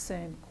sides of the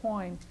same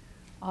coin.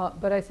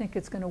 But I think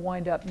it's going to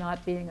wind up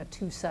not being a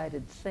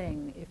two-sided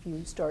thing if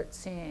you start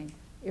seeing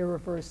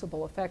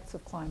irreversible effects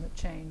of climate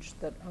change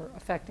that are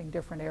affecting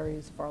different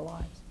areas of our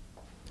lives.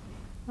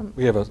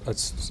 We have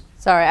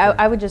Sorry,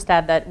 I would just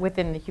add that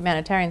within the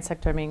humanitarian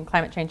sector, I mean,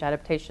 climate change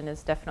adaptation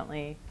is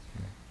definitely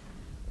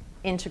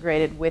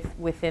integrated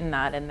within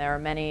that, and there are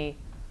many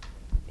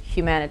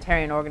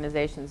humanitarian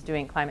organizations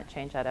doing climate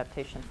change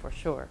adaptation for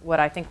sure. What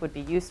I think would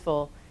be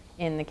useful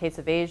in the case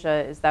of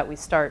Asia is that we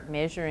start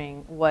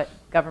measuring what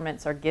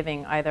governments are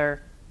giving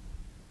either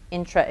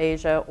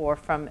intra-Asia or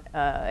from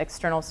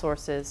external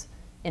sources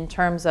in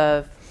terms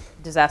of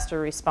disaster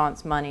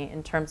response money,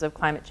 in terms of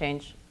climate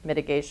change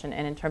mitigation,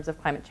 and in terms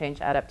of climate change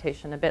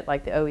adaptation, a bit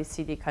like the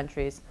OECD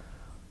countries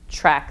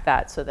track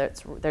that so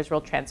that there's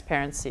real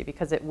transparency,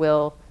 because it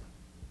will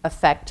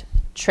affect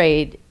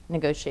trade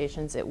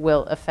negotiations, it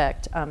will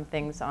affect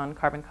things on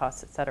carbon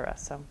costs, et cetera.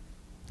 So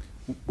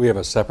we have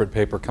a separate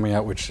paper coming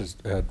out which is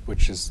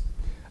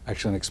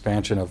actually an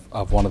expansion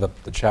of one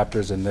of the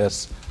chapters in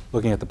this,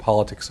 looking at the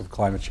politics of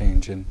climate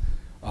change in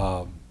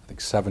I think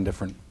 7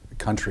 different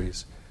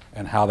countries,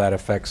 and how that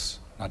affects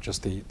not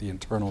just the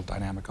internal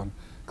dynamic on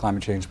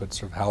climate change, but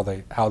sort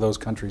of how those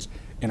countries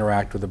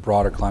interact with the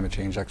broader climate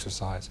change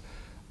exercise.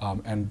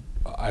 And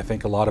I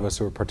think a lot of us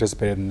who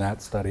participated in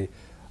that study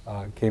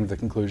came to the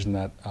conclusion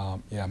that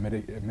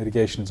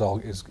mitigation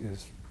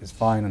is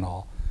fine and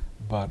all,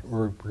 but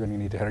we're going to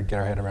need to get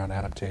our head around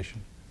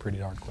adaptation pretty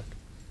darn quick.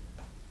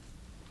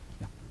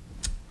 Yeah.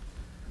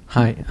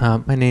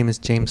 Hi, my name is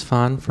James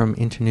Fahn from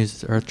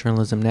Internews' Earth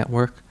Journalism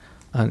Network.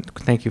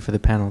 Thank you for the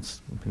panel.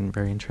 It's been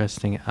very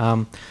interesting.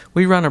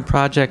 We run a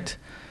project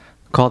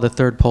called the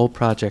Third Pole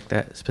Project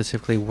that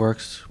specifically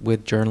works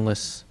with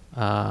journalists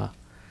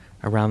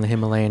around the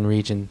Himalayan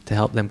region to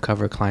help them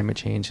cover climate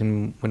change.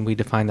 And when we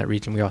define that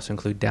region, we also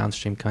include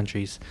downstream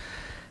countries.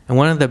 And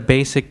one of the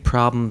basic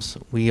problems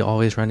we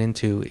always run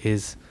into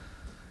is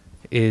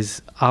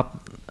the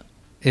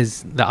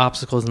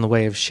obstacles in the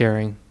way of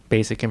sharing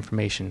basic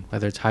information,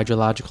 whether it's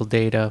hydrological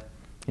data,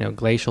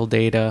 glacial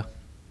data,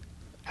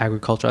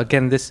 agriculture.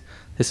 Again, this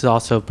is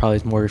also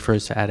probably more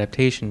refers to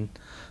adaptation,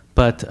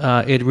 but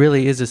it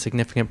really is a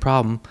significant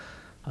problem.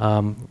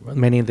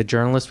 Many of the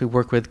journalists we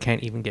work with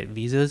can't even get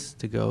visas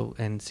to go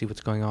and see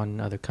what's going on in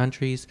other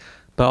countries,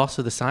 but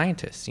also the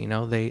scientists,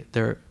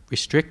 they're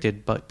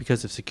restricted, but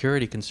because of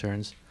security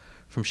concerns,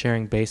 from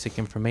sharing basic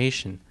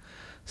information.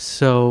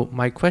 So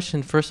my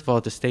question, first of all,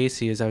 to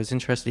Stacey is I was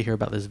interested to hear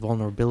about this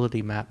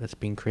vulnerability map that's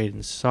being created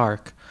in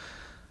SARC.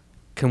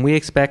 Can we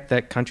expect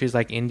that countries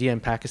like India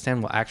and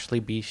Pakistan will actually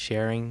be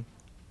sharing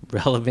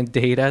relevant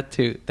data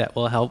that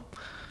will help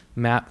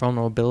map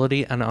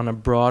vulnerability? And on a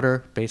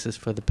broader basis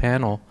for the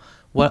panel,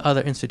 what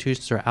other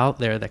institutions are out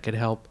there that could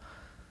help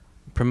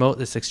promote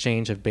this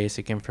exchange of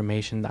basic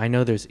information? I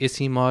know there's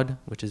ICIMOD,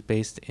 which is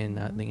based in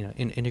the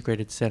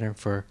Integrated Center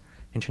for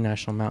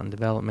International Mountain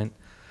Development.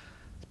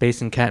 It's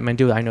based in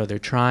Kathmandu. I know they're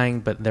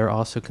trying, but they're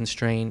also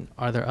constrained.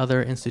 Are there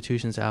other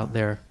institutions out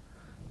there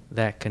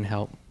that can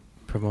help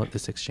promote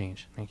this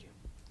exchange? Thank you.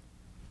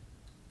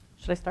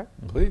 Should I start?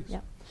 Please.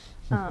 Yeah.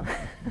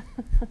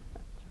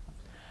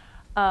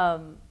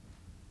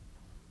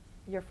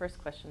 Your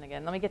first question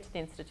again. Let me get to the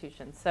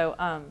institutions. So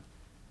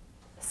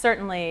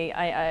certainly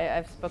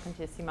I've spoken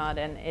to CIMAD,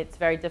 and it's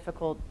very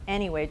difficult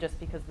anyway just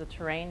because the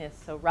terrain is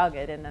so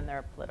rugged, and then there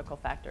are political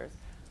factors,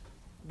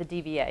 the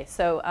DVA.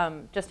 So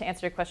just to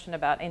answer your question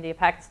about India,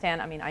 Pakistan,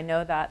 I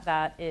know that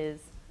that is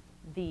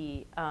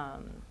the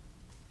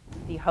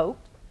hope.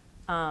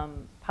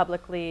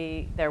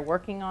 Publicly, they're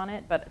working on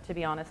it, but to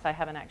be honest, I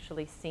haven't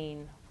actually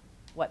seen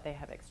what they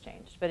have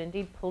exchanged. But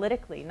indeed,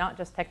 politically, not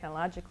just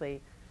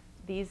technologically,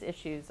 these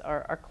issues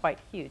are quite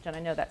huge. And I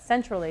know that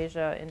Central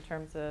Asia, in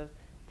terms of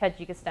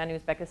Tajikistan,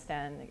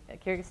 Uzbekistan,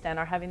 Kyrgyzstan,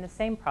 are having the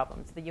same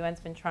problems. The UN's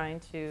been trying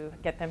to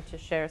get them to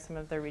share some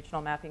of their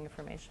regional mapping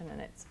information,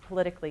 and it's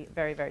politically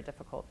very, very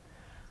difficult.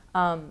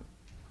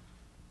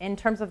 In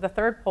terms of the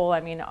third pole,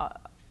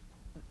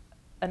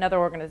 another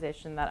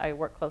organization that I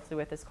work closely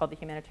with is called the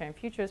Humanitarian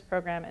Futures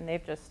Program, and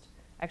they've just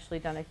actually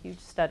done a huge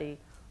study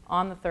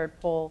on the third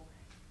pole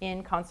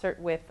in concert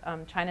with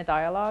China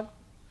Dialogue,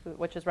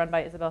 which is run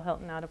by Isabel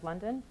Hilton out of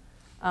London.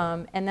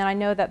 And then I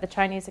know that the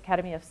Chinese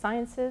Academy of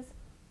Sciences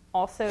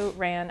also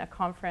ran a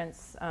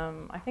conference,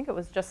 I think it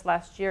was just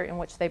last year, in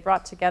which they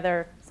brought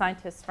together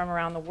scientists from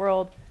around the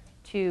world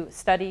to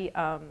study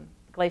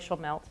glacial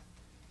melt.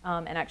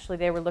 And actually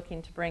they were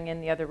looking to bring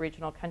in the other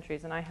regional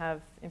countries. And I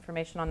have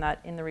information on that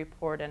in the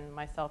report, and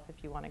myself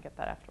if you want to get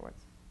that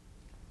afterwards.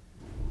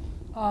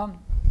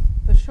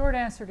 The short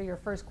answer to your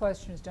first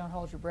question is don't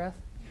hold your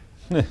breath.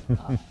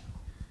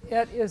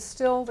 It is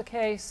still the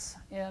case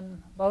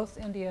in both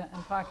India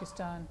and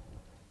Pakistan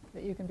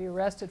that you can be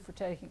arrested for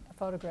taking a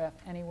photograph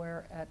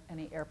anywhere at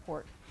any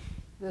airport.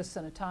 This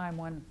in a time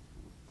when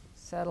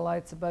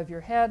satellites above your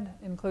head,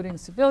 including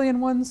civilian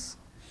ones,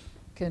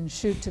 can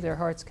shoot to their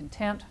heart's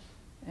content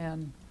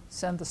and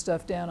send the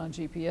stuff down on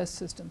GPS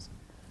systems.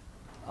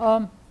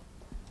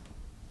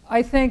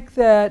 I think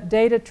that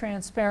data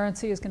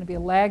transparency is going to be a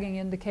lagging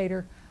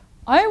indicator.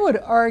 I would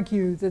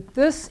argue that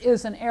this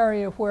is an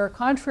area where,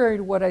 contrary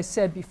to what I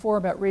said before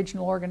about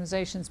regional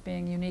organizations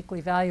being uniquely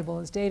valuable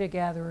as data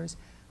gatherers,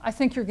 I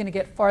think you're going to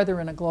get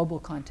farther in a global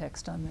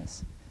context on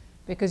this,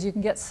 because you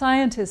can get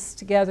scientists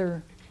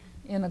together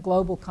in a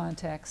global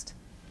context,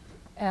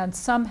 and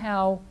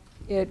somehow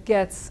it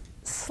gets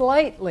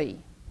slightly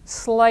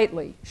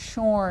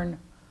shorn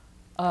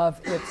of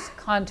its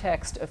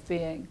context of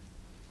being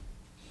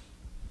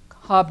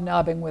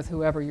hobnobbing with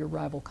whoever your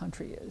rival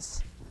country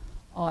is,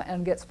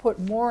 and gets put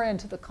more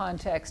into the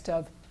context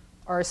of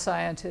our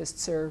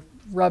scientists are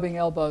rubbing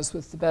elbows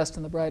with the best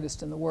and the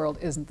brightest in the world.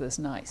 Isn't this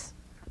nice?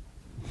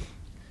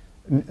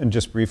 And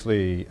just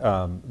briefly,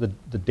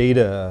 the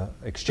data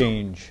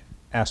exchange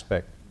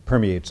aspect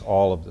permeates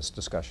all of this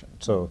discussion.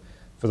 So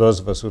for those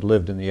of us who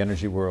lived in the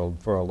energy world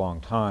for a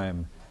long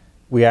time,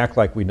 we act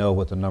like we know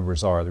what the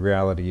numbers are. The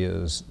reality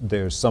is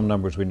there's some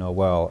numbers we know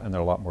well, and there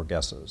are a lot more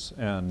guesses.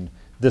 And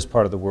this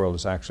part of the world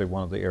is actually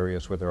one of the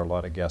areas where there are a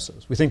lot of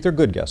guesses. We think they're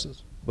good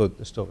guesses,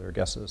 but still there are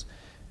guesses.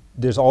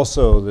 There's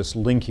also this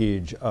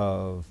linkage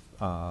of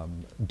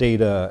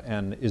data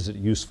and is it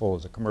useful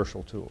as a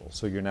commercial tool.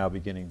 So you're now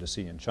beginning to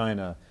see in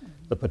China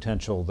the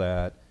potential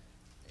that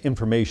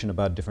information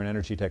about different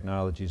energy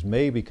technologies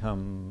may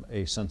become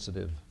a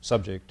sensitive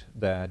subject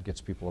that gets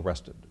people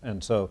arrested.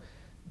 And so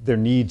there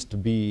needs to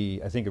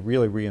be, I think it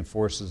really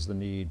reinforces the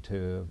need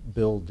to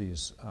build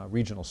these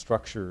regional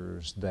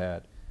structures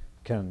that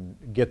can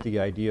get the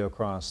idea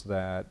across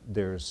that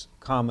there's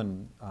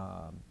common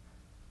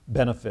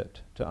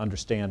benefit to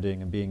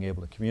understanding and being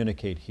able to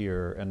communicate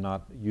here and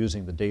not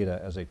using the data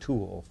as a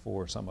tool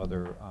for some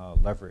other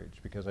leverage.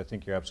 Because I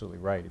think you're absolutely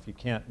right. If you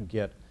can't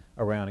get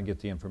around and get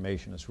the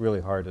information, it's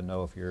really hard to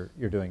know if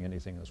you're doing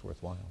anything that's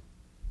worthwhile.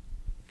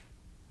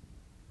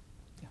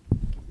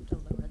 To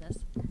lower this.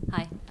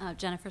 Hi,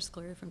 Jennifer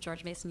Sclew from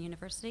George Mason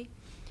University.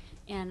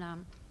 And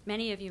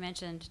many of you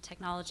mentioned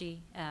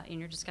technology in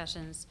your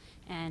discussions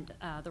and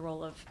the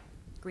role of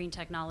green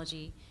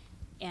technology.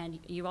 And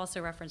you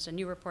also referenced a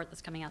new report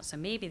that's coming out, so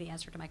maybe the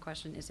answer to my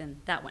question is in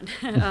that one.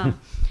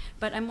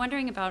 But I'm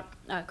wondering about,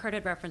 Kurt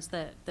had referenced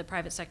the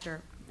private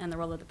sector and the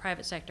role of the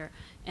private sector,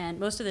 and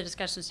most of the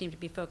discussions seem to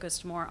be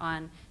focused more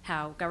on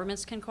how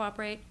governments can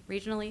cooperate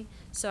regionally.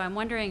 So I'm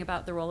wondering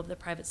about the role of the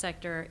private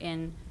sector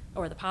in,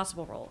 or the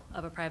possible role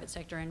of a private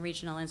sector in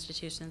regional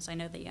institutions. I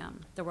know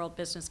the World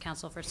Business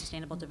Council for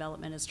Sustainable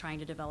Development is trying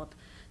to develop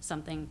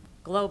something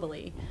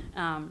globally.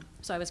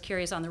 So I was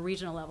curious on the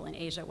regional level in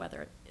Asia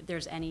whether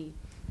there's any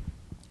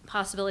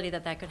possibility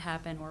that that could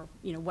happen, or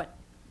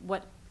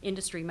what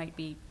industry might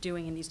be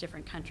doing in these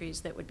different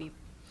countries that would be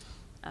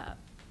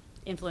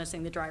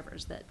influencing the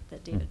drivers that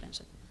David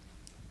mentioned.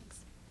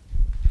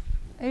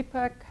 Thanks.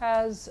 APEC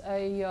has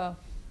a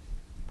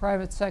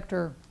private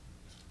sector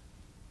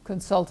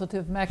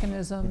consultative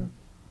mechanism.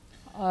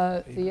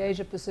 The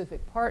Asia-Pacific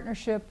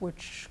Partnership,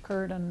 which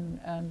Kurt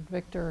and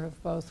Victor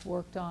have both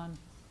worked on,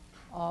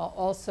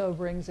 also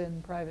brings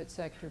in private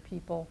sector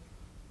people.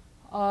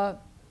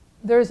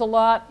 There's a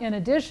lot, in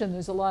addition,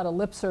 there's a lot of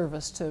lip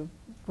service to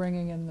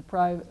bringing in the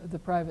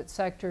private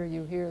sector.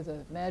 You hear the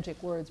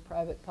magic words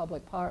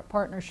private-public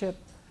partnership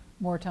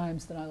more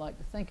times than I like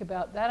to think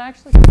about. That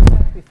actually turns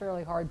out to be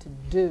fairly hard to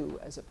do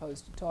as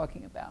opposed to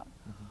talking about.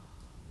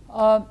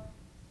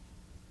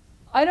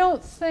 I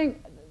don't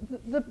think,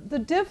 the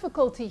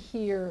difficulty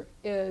here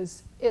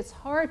is it's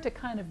hard to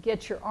kind of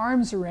get your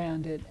arms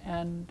around it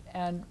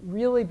and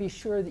really be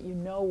sure that you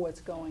know what's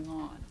going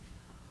on.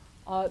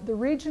 The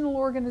regional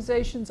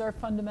organizations are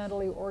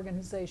fundamentally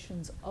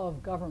organizations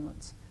of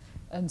governments.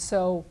 And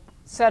so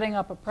setting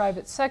up a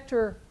private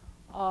sector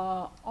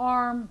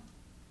arm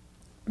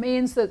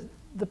means that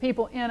the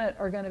people in it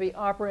are going to be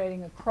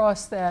operating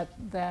across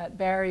that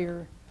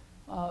barrier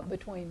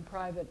between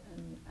private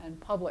and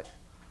public.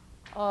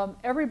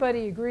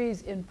 Everybody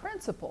agrees in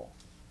principle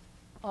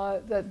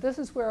that this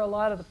is where a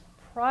lot of the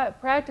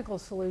practical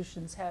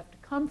solutions have to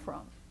come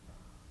from.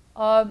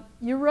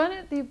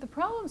 The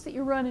problems that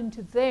you run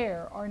into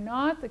there are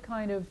not the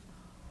kind of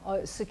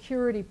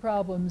security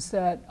problems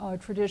that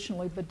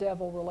traditionally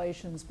bedevil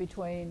relations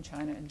between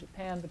China and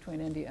Japan, between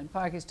India and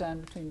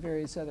Pakistan, between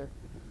various other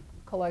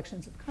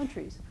collections of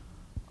countries.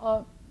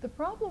 The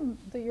problem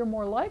that you're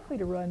more likely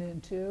to run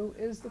into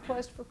is the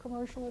quest for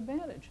commercial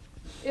advantage.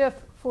 If,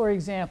 for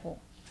example,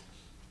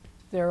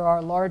 there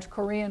are large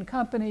Korean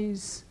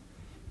companies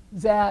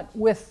that,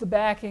 with the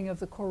backing of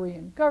the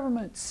Korean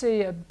government,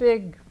 see a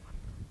big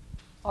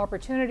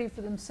opportunity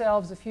for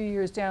themselves a few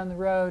years down the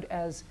road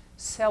as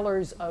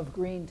sellers of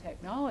green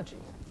technology,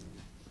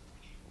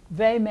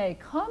 they may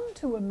come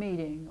to a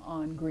meeting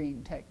on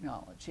green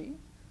technology.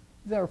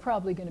 They're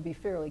probably going to be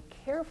fairly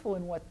careful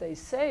in what they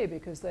say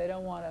because they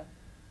don't want to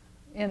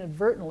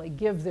inadvertently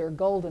give their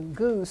golden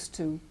goose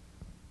to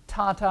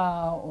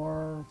Tata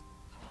or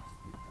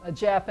a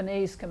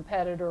Japanese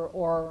competitor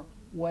or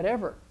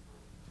whatever.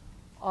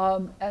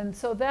 And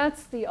so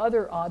that's the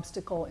other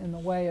obstacle in the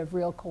way of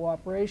real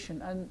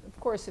cooperation. And of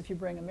course, if you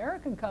bring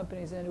American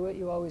companies into it,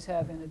 you always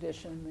have, in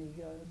addition,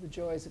 the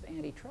joys of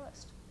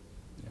antitrust.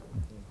 Yeah.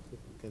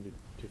 Can do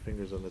two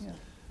fingers on this.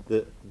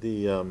 Yeah.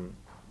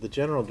 The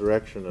general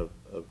direction of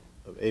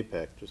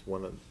APEC, just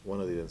one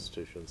of the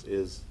institutions,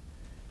 is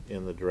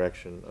in the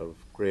direction of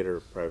greater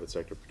private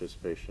sector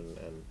participation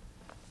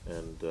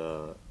and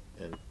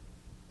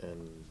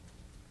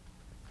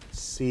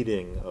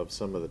ceding of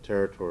some of the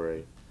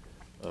territory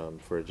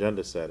for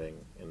agenda setting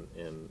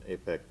in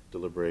APEC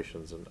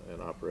deliberations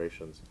and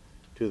operations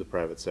to the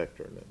private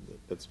sector. And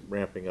that's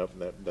ramping up,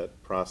 and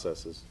that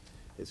process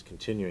is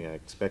continuing. I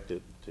expect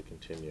it to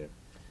continue,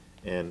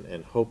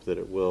 and hope that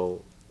it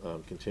will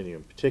continue,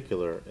 in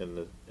particular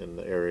in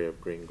the area of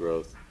green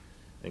growth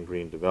and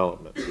green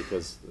development,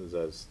 because as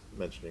I was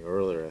mentioning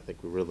earlier, I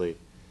think we're really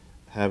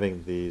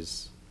having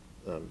these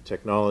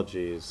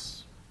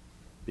technologies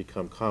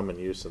become common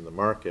use in the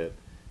market,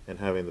 and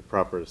having the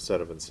proper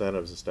set of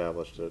incentives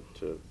established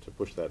to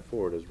push that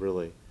forward is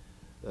really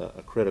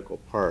a critical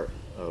part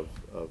of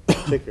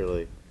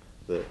particularly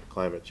the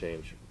climate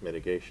change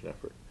mitigation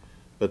effort.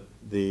 But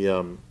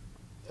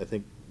I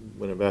think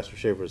what Ambassador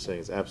Schaefer is saying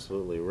is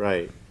absolutely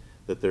right,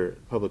 that their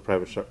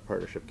public-private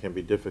partnership can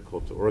be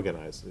difficult to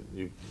organize.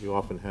 You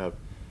often have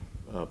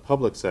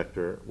public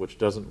sector which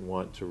doesn't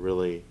want to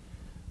really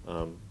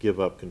give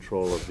up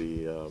control of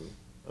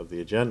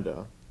the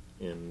agenda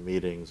in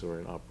meetings or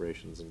in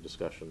operations and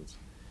discussions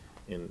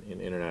in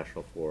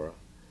international fora.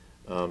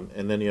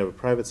 And then you have a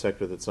private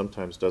sector that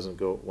sometimes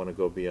doesn't want to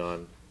go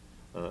beyond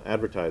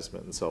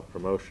advertisement and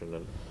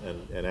self-promotion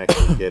and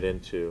actually get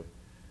into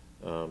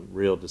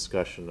real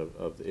discussion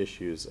of the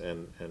issues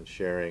and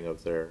sharing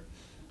of their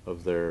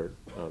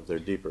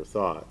deeper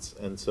thoughts.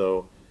 And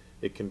so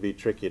it can be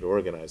tricky to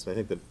organize. And I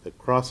think that the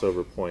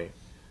crossover point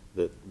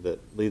that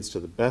leads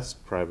to the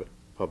best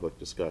private-public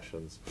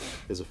discussions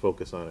is a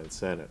focus on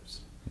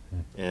incentives,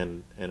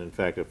 and in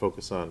fact a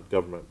focus on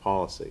government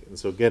policy. And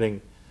so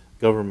getting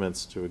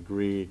governments to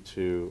agree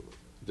to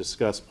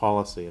discuss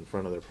policy in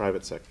front of their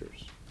private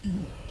sectors,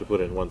 to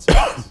put it in one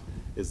sentence,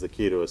 is the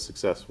key to a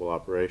successful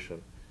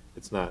operation.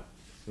 It's not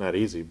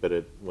easy, but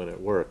when it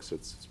works,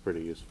 it's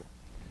pretty useful.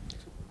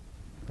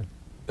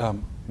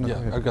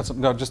 Yeah, I've got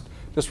some. No, just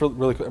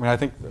really quick. I mean, I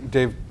think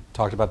Dave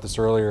talked about this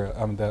earlier.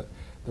 That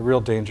the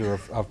real danger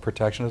of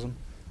protectionism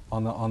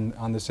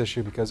on this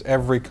issue, because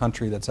every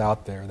country that's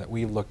out there that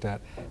we've looked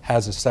at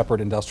has a separate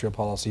industrial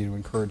policy to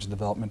encourage the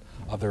development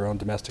of their own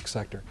domestic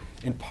sector.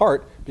 In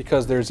part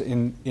because there's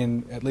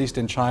at least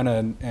in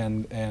China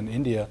and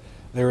India,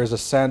 there is a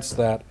sense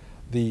that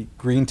the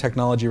green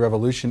technology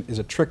revolution is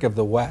a trick of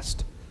the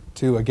West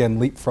to again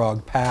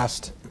leapfrog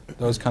past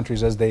those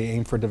countries as they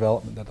aim for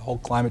development. That the whole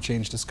climate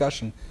change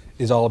discussion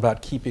is all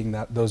about keeping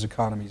those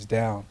economies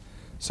down.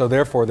 So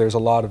therefore, there's a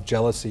lot of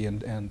jealousy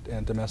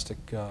and domestic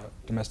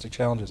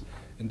challenges.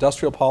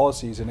 Industrial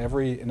policies in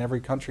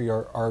every country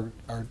are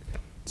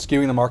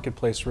skewing the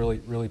marketplace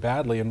really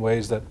badly in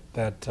ways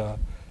that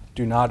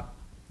do not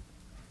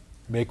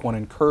make one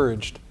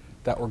encouraged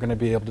that we're going to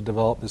be able to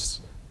develop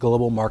this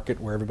global market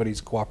where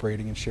everybody's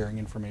cooperating and sharing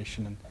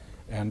information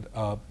and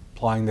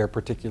applying their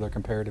particular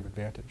comparative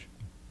advantage.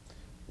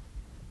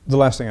 The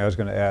last thing I was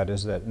going to add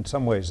is that in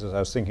some ways, as I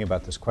was thinking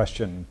about this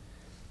question,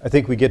 I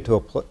think we get to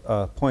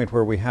a point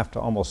where we have to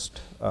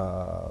almost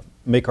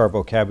make our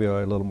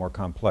vocabulary a little more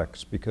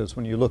complex, because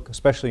when you look,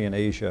 especially in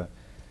Asia,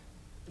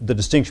 the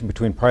distinction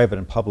between private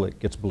and public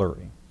gets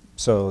blurry.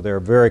 So there are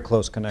very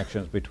close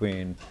connections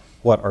between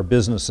what are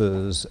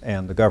businesses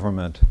and the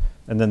government,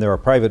 and then there are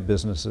private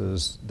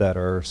businesses that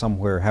are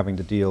somewhere having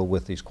to deal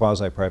with these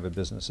quasi-private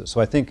businesses.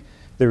 So I think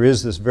there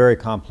is this very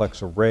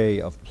complex array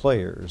of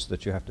players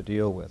that you have to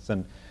deal with.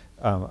 And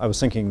I was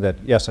thinking that,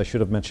 yes, I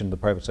should have mentioned the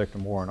private sector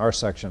more in our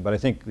section, but I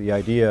think the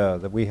idea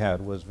that we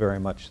had was very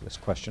much this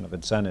question of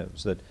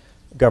incentives, that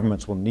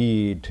governments will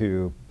need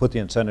to put the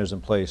incentives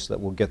in place that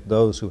will get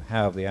those who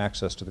have the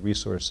access to the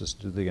resources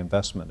to the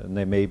investment. And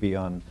they may be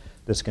on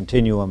this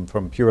continuum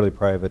from purely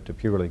private to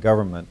purely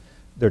government.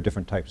 There are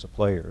different types of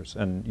players.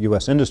 And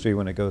U.S. industry,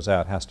 when it goes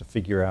out, has to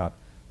figure out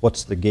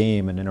what's the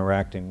game in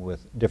interacting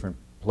with different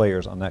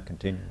players on that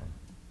continuum.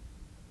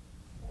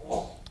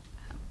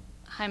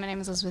 Hi, my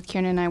name is Elizabeth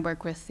Kiernan. I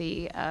work with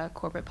the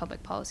corporate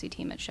public policy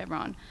team at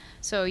Chevron.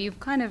 So you've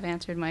kind of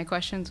answered my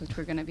questions, which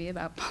were going to be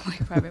about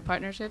public-private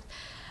partnerships.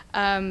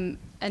 And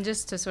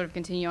just to sort of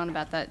continue on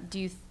about that,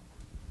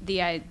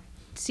 it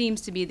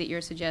seems to be that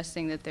you're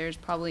suggesting that there's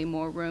probably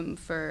more room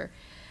for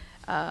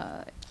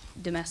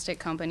domestic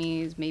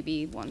companies,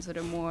 maybe ones that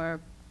are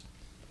more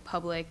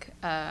public,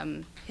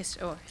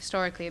 or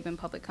historically have been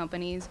public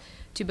companies,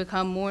 to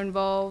become more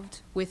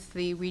involved with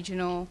the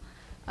regional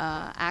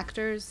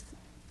actors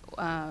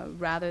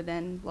rather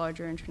than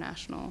larger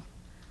international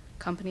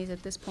companies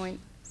at this point?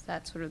 Is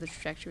that sort of the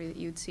trajectory that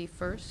you'd see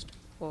first,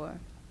 or?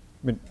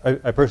 I mean,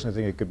 I personally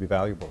think it could be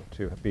valuable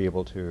to be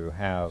able to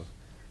have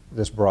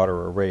this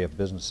broader array of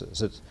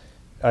businesses.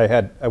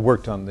 I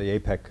worked on the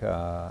APEC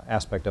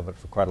aspect of it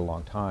for quite a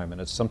long time,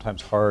 and it's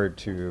sometimes hard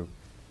to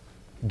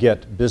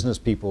get business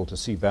people to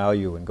see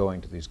value in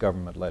going to these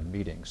government-led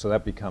meetings. So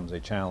that becomes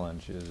a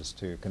challenge, is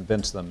to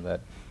convince them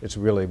that it's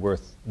really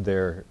worth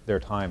their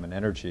time and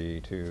energy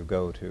to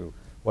go to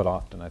what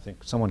often I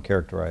think someone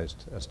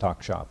characterized as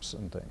talk shops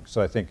and things.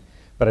 So I think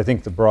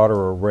the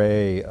broader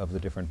array of the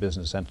different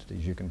business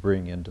entities you can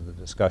bring into the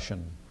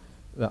discussion,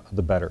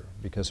 the better,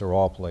 because they're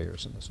all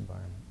players in this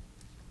environment.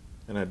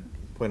 And I'd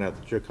point out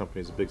that your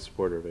company is a big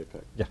supporter of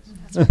APEC. Yes.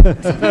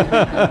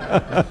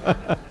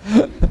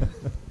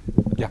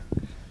 Yeah.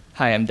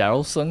 Hi, I'm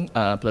Daryl Sung,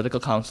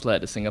 political counselor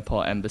at the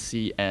Singapore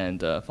Embassy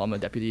and former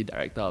Deputy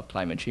Director of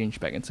Climate Change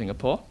back in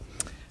Singapore.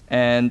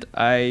 And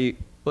I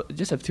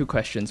just have two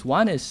questions.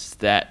 One is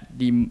that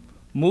the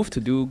move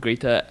to do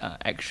greater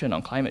action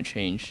on climate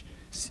change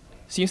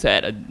seems to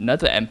add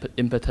another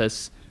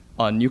impetus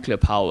on nuclear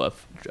power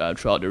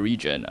throughout the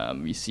region.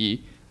 We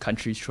see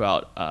countries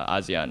throughout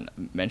ASEAN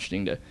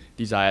mentioning the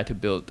desire to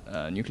build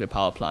nuclear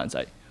power plants.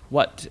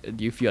 What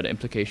do you feel are the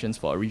implications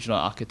for regional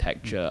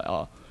architecture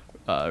or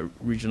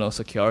regional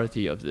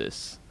security of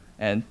this?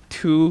 And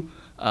two,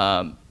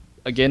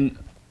 again,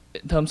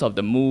 in terms of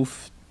the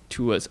move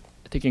towards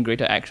taking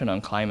greater action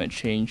on climate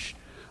change,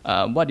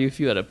 what do you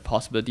feel are the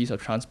possibilities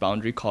of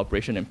transboundary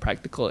cooperation in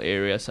practical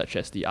areas such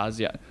as the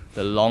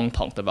long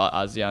talked about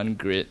ASEAN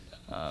grid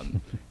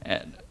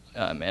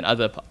and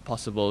other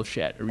possible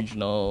shared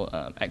regional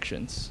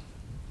actions?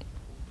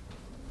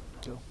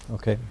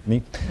 Okay,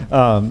 me.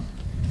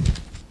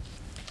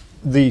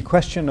 The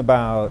question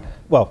about,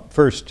 well,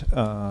 first,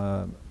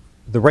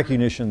 the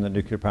recognition that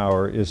nuclear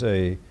power is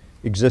a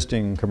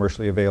existing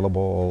commercially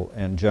available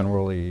and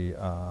generally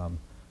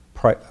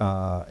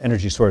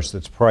energy source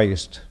that's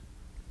priced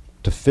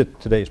to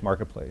fit today's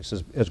marketplace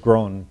has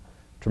grown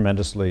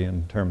tremendously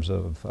in terms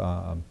of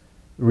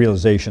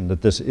realization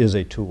that this is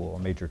a tool, a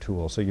major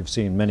tool. So you've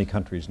seen many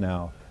countries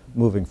now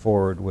moving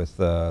forward with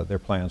their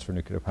plans for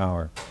nuclear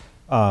power.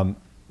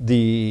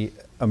 The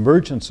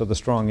emergence of the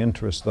strong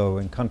interest, though,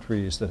 in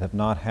countries that have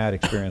not had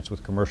experience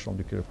with commercial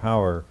nuclear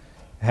power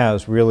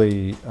has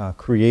really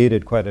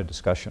created quite a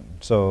discussion.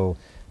 So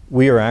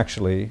we are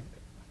actually,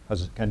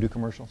 can I do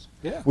commercials?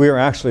 Yeah. We are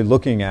actually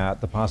looking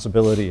at the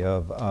possibility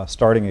of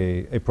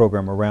starting a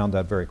program around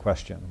that very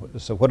question.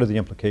 So what are the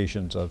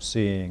implications of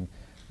seeing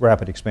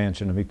rapid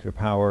expansion of nuclear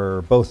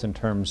power, both in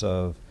terms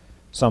of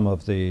some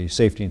of the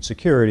safety and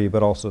security,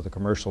 but also the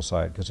commercial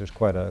side, because there's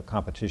quite a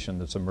competition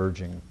that's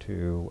emerging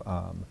to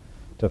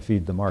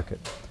feed the market.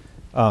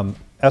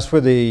 As for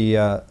the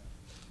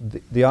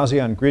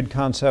ASEAN grid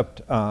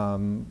concept,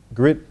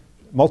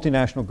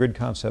 multinational grid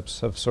concepts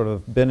have sort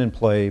of been in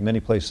play many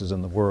places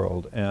in the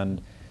world,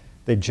 and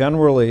they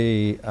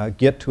generally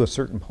get to a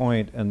certain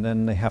point and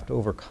then they have to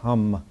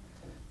overcome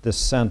this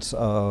sense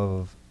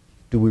of,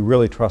 do we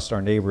really trust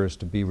our neighbors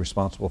to be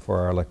responsible for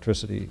our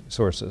electricity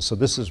sources? So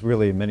this is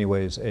really in many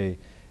ways a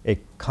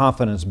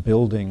confidence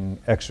building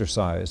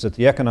exercise that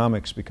the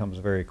economics becomes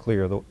very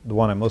clear. The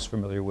one I'm most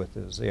familiar with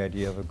is the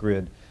idea of a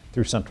grid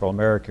through Central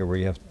America, where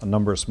you have a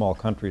number of small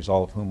countries,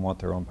 all of whom want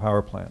their own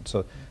power plant.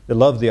 So they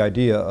love the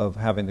idea of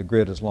having the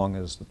grid as long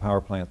as the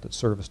power plant that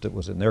serviced it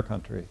was in their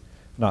country,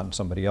 not in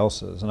somebody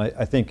else's. And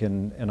I think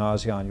in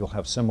ASEAN you'll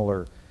have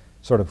similar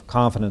sort of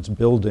confidence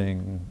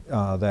building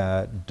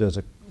that does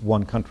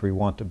one country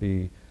want to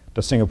be,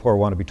 does Singapore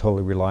want to be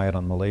totally reliant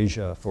on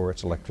Malaysia for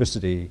its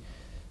electricity?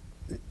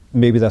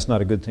 Maybe that's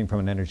not a good thing from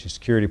an energy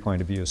security point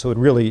of view. So it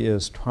really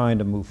is trying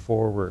to move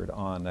forward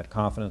on that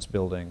confidence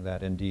building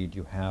that indeed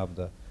you have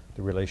the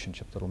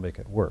relationship that'll make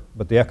it work.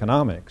 But the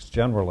economics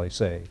generally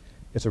say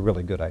it's a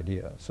really good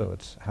idea. So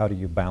it's how do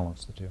you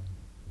balance the two?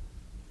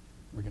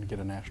 We're going to get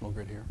a national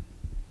grid here.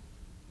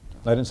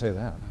 I didn't say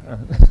that.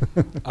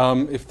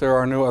 If there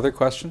are no other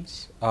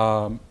questions,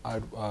 I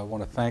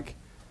want to thank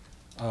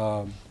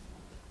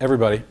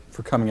everybody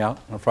for coming out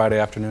on a Friday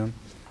afternoon.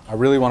 I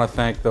really want to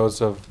thank those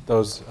of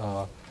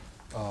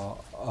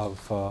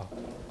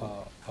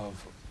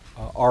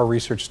our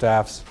research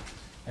staffs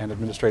and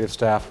administrative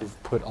staff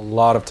who've put a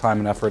lot of time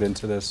and effort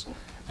into this.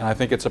 And I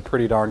think it's a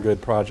pretty darn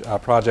good project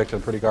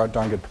and a pretty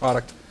darn good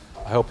product.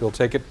 I hope you'll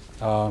take it.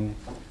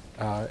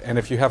 And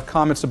if you have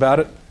comments about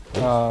it,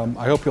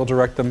 I hope you'll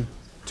direct them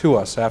to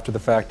us after the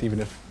fact, even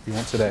if you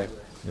won't today.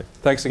 Yeah.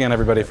 Thanks again,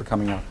 everybody, for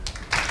coming out.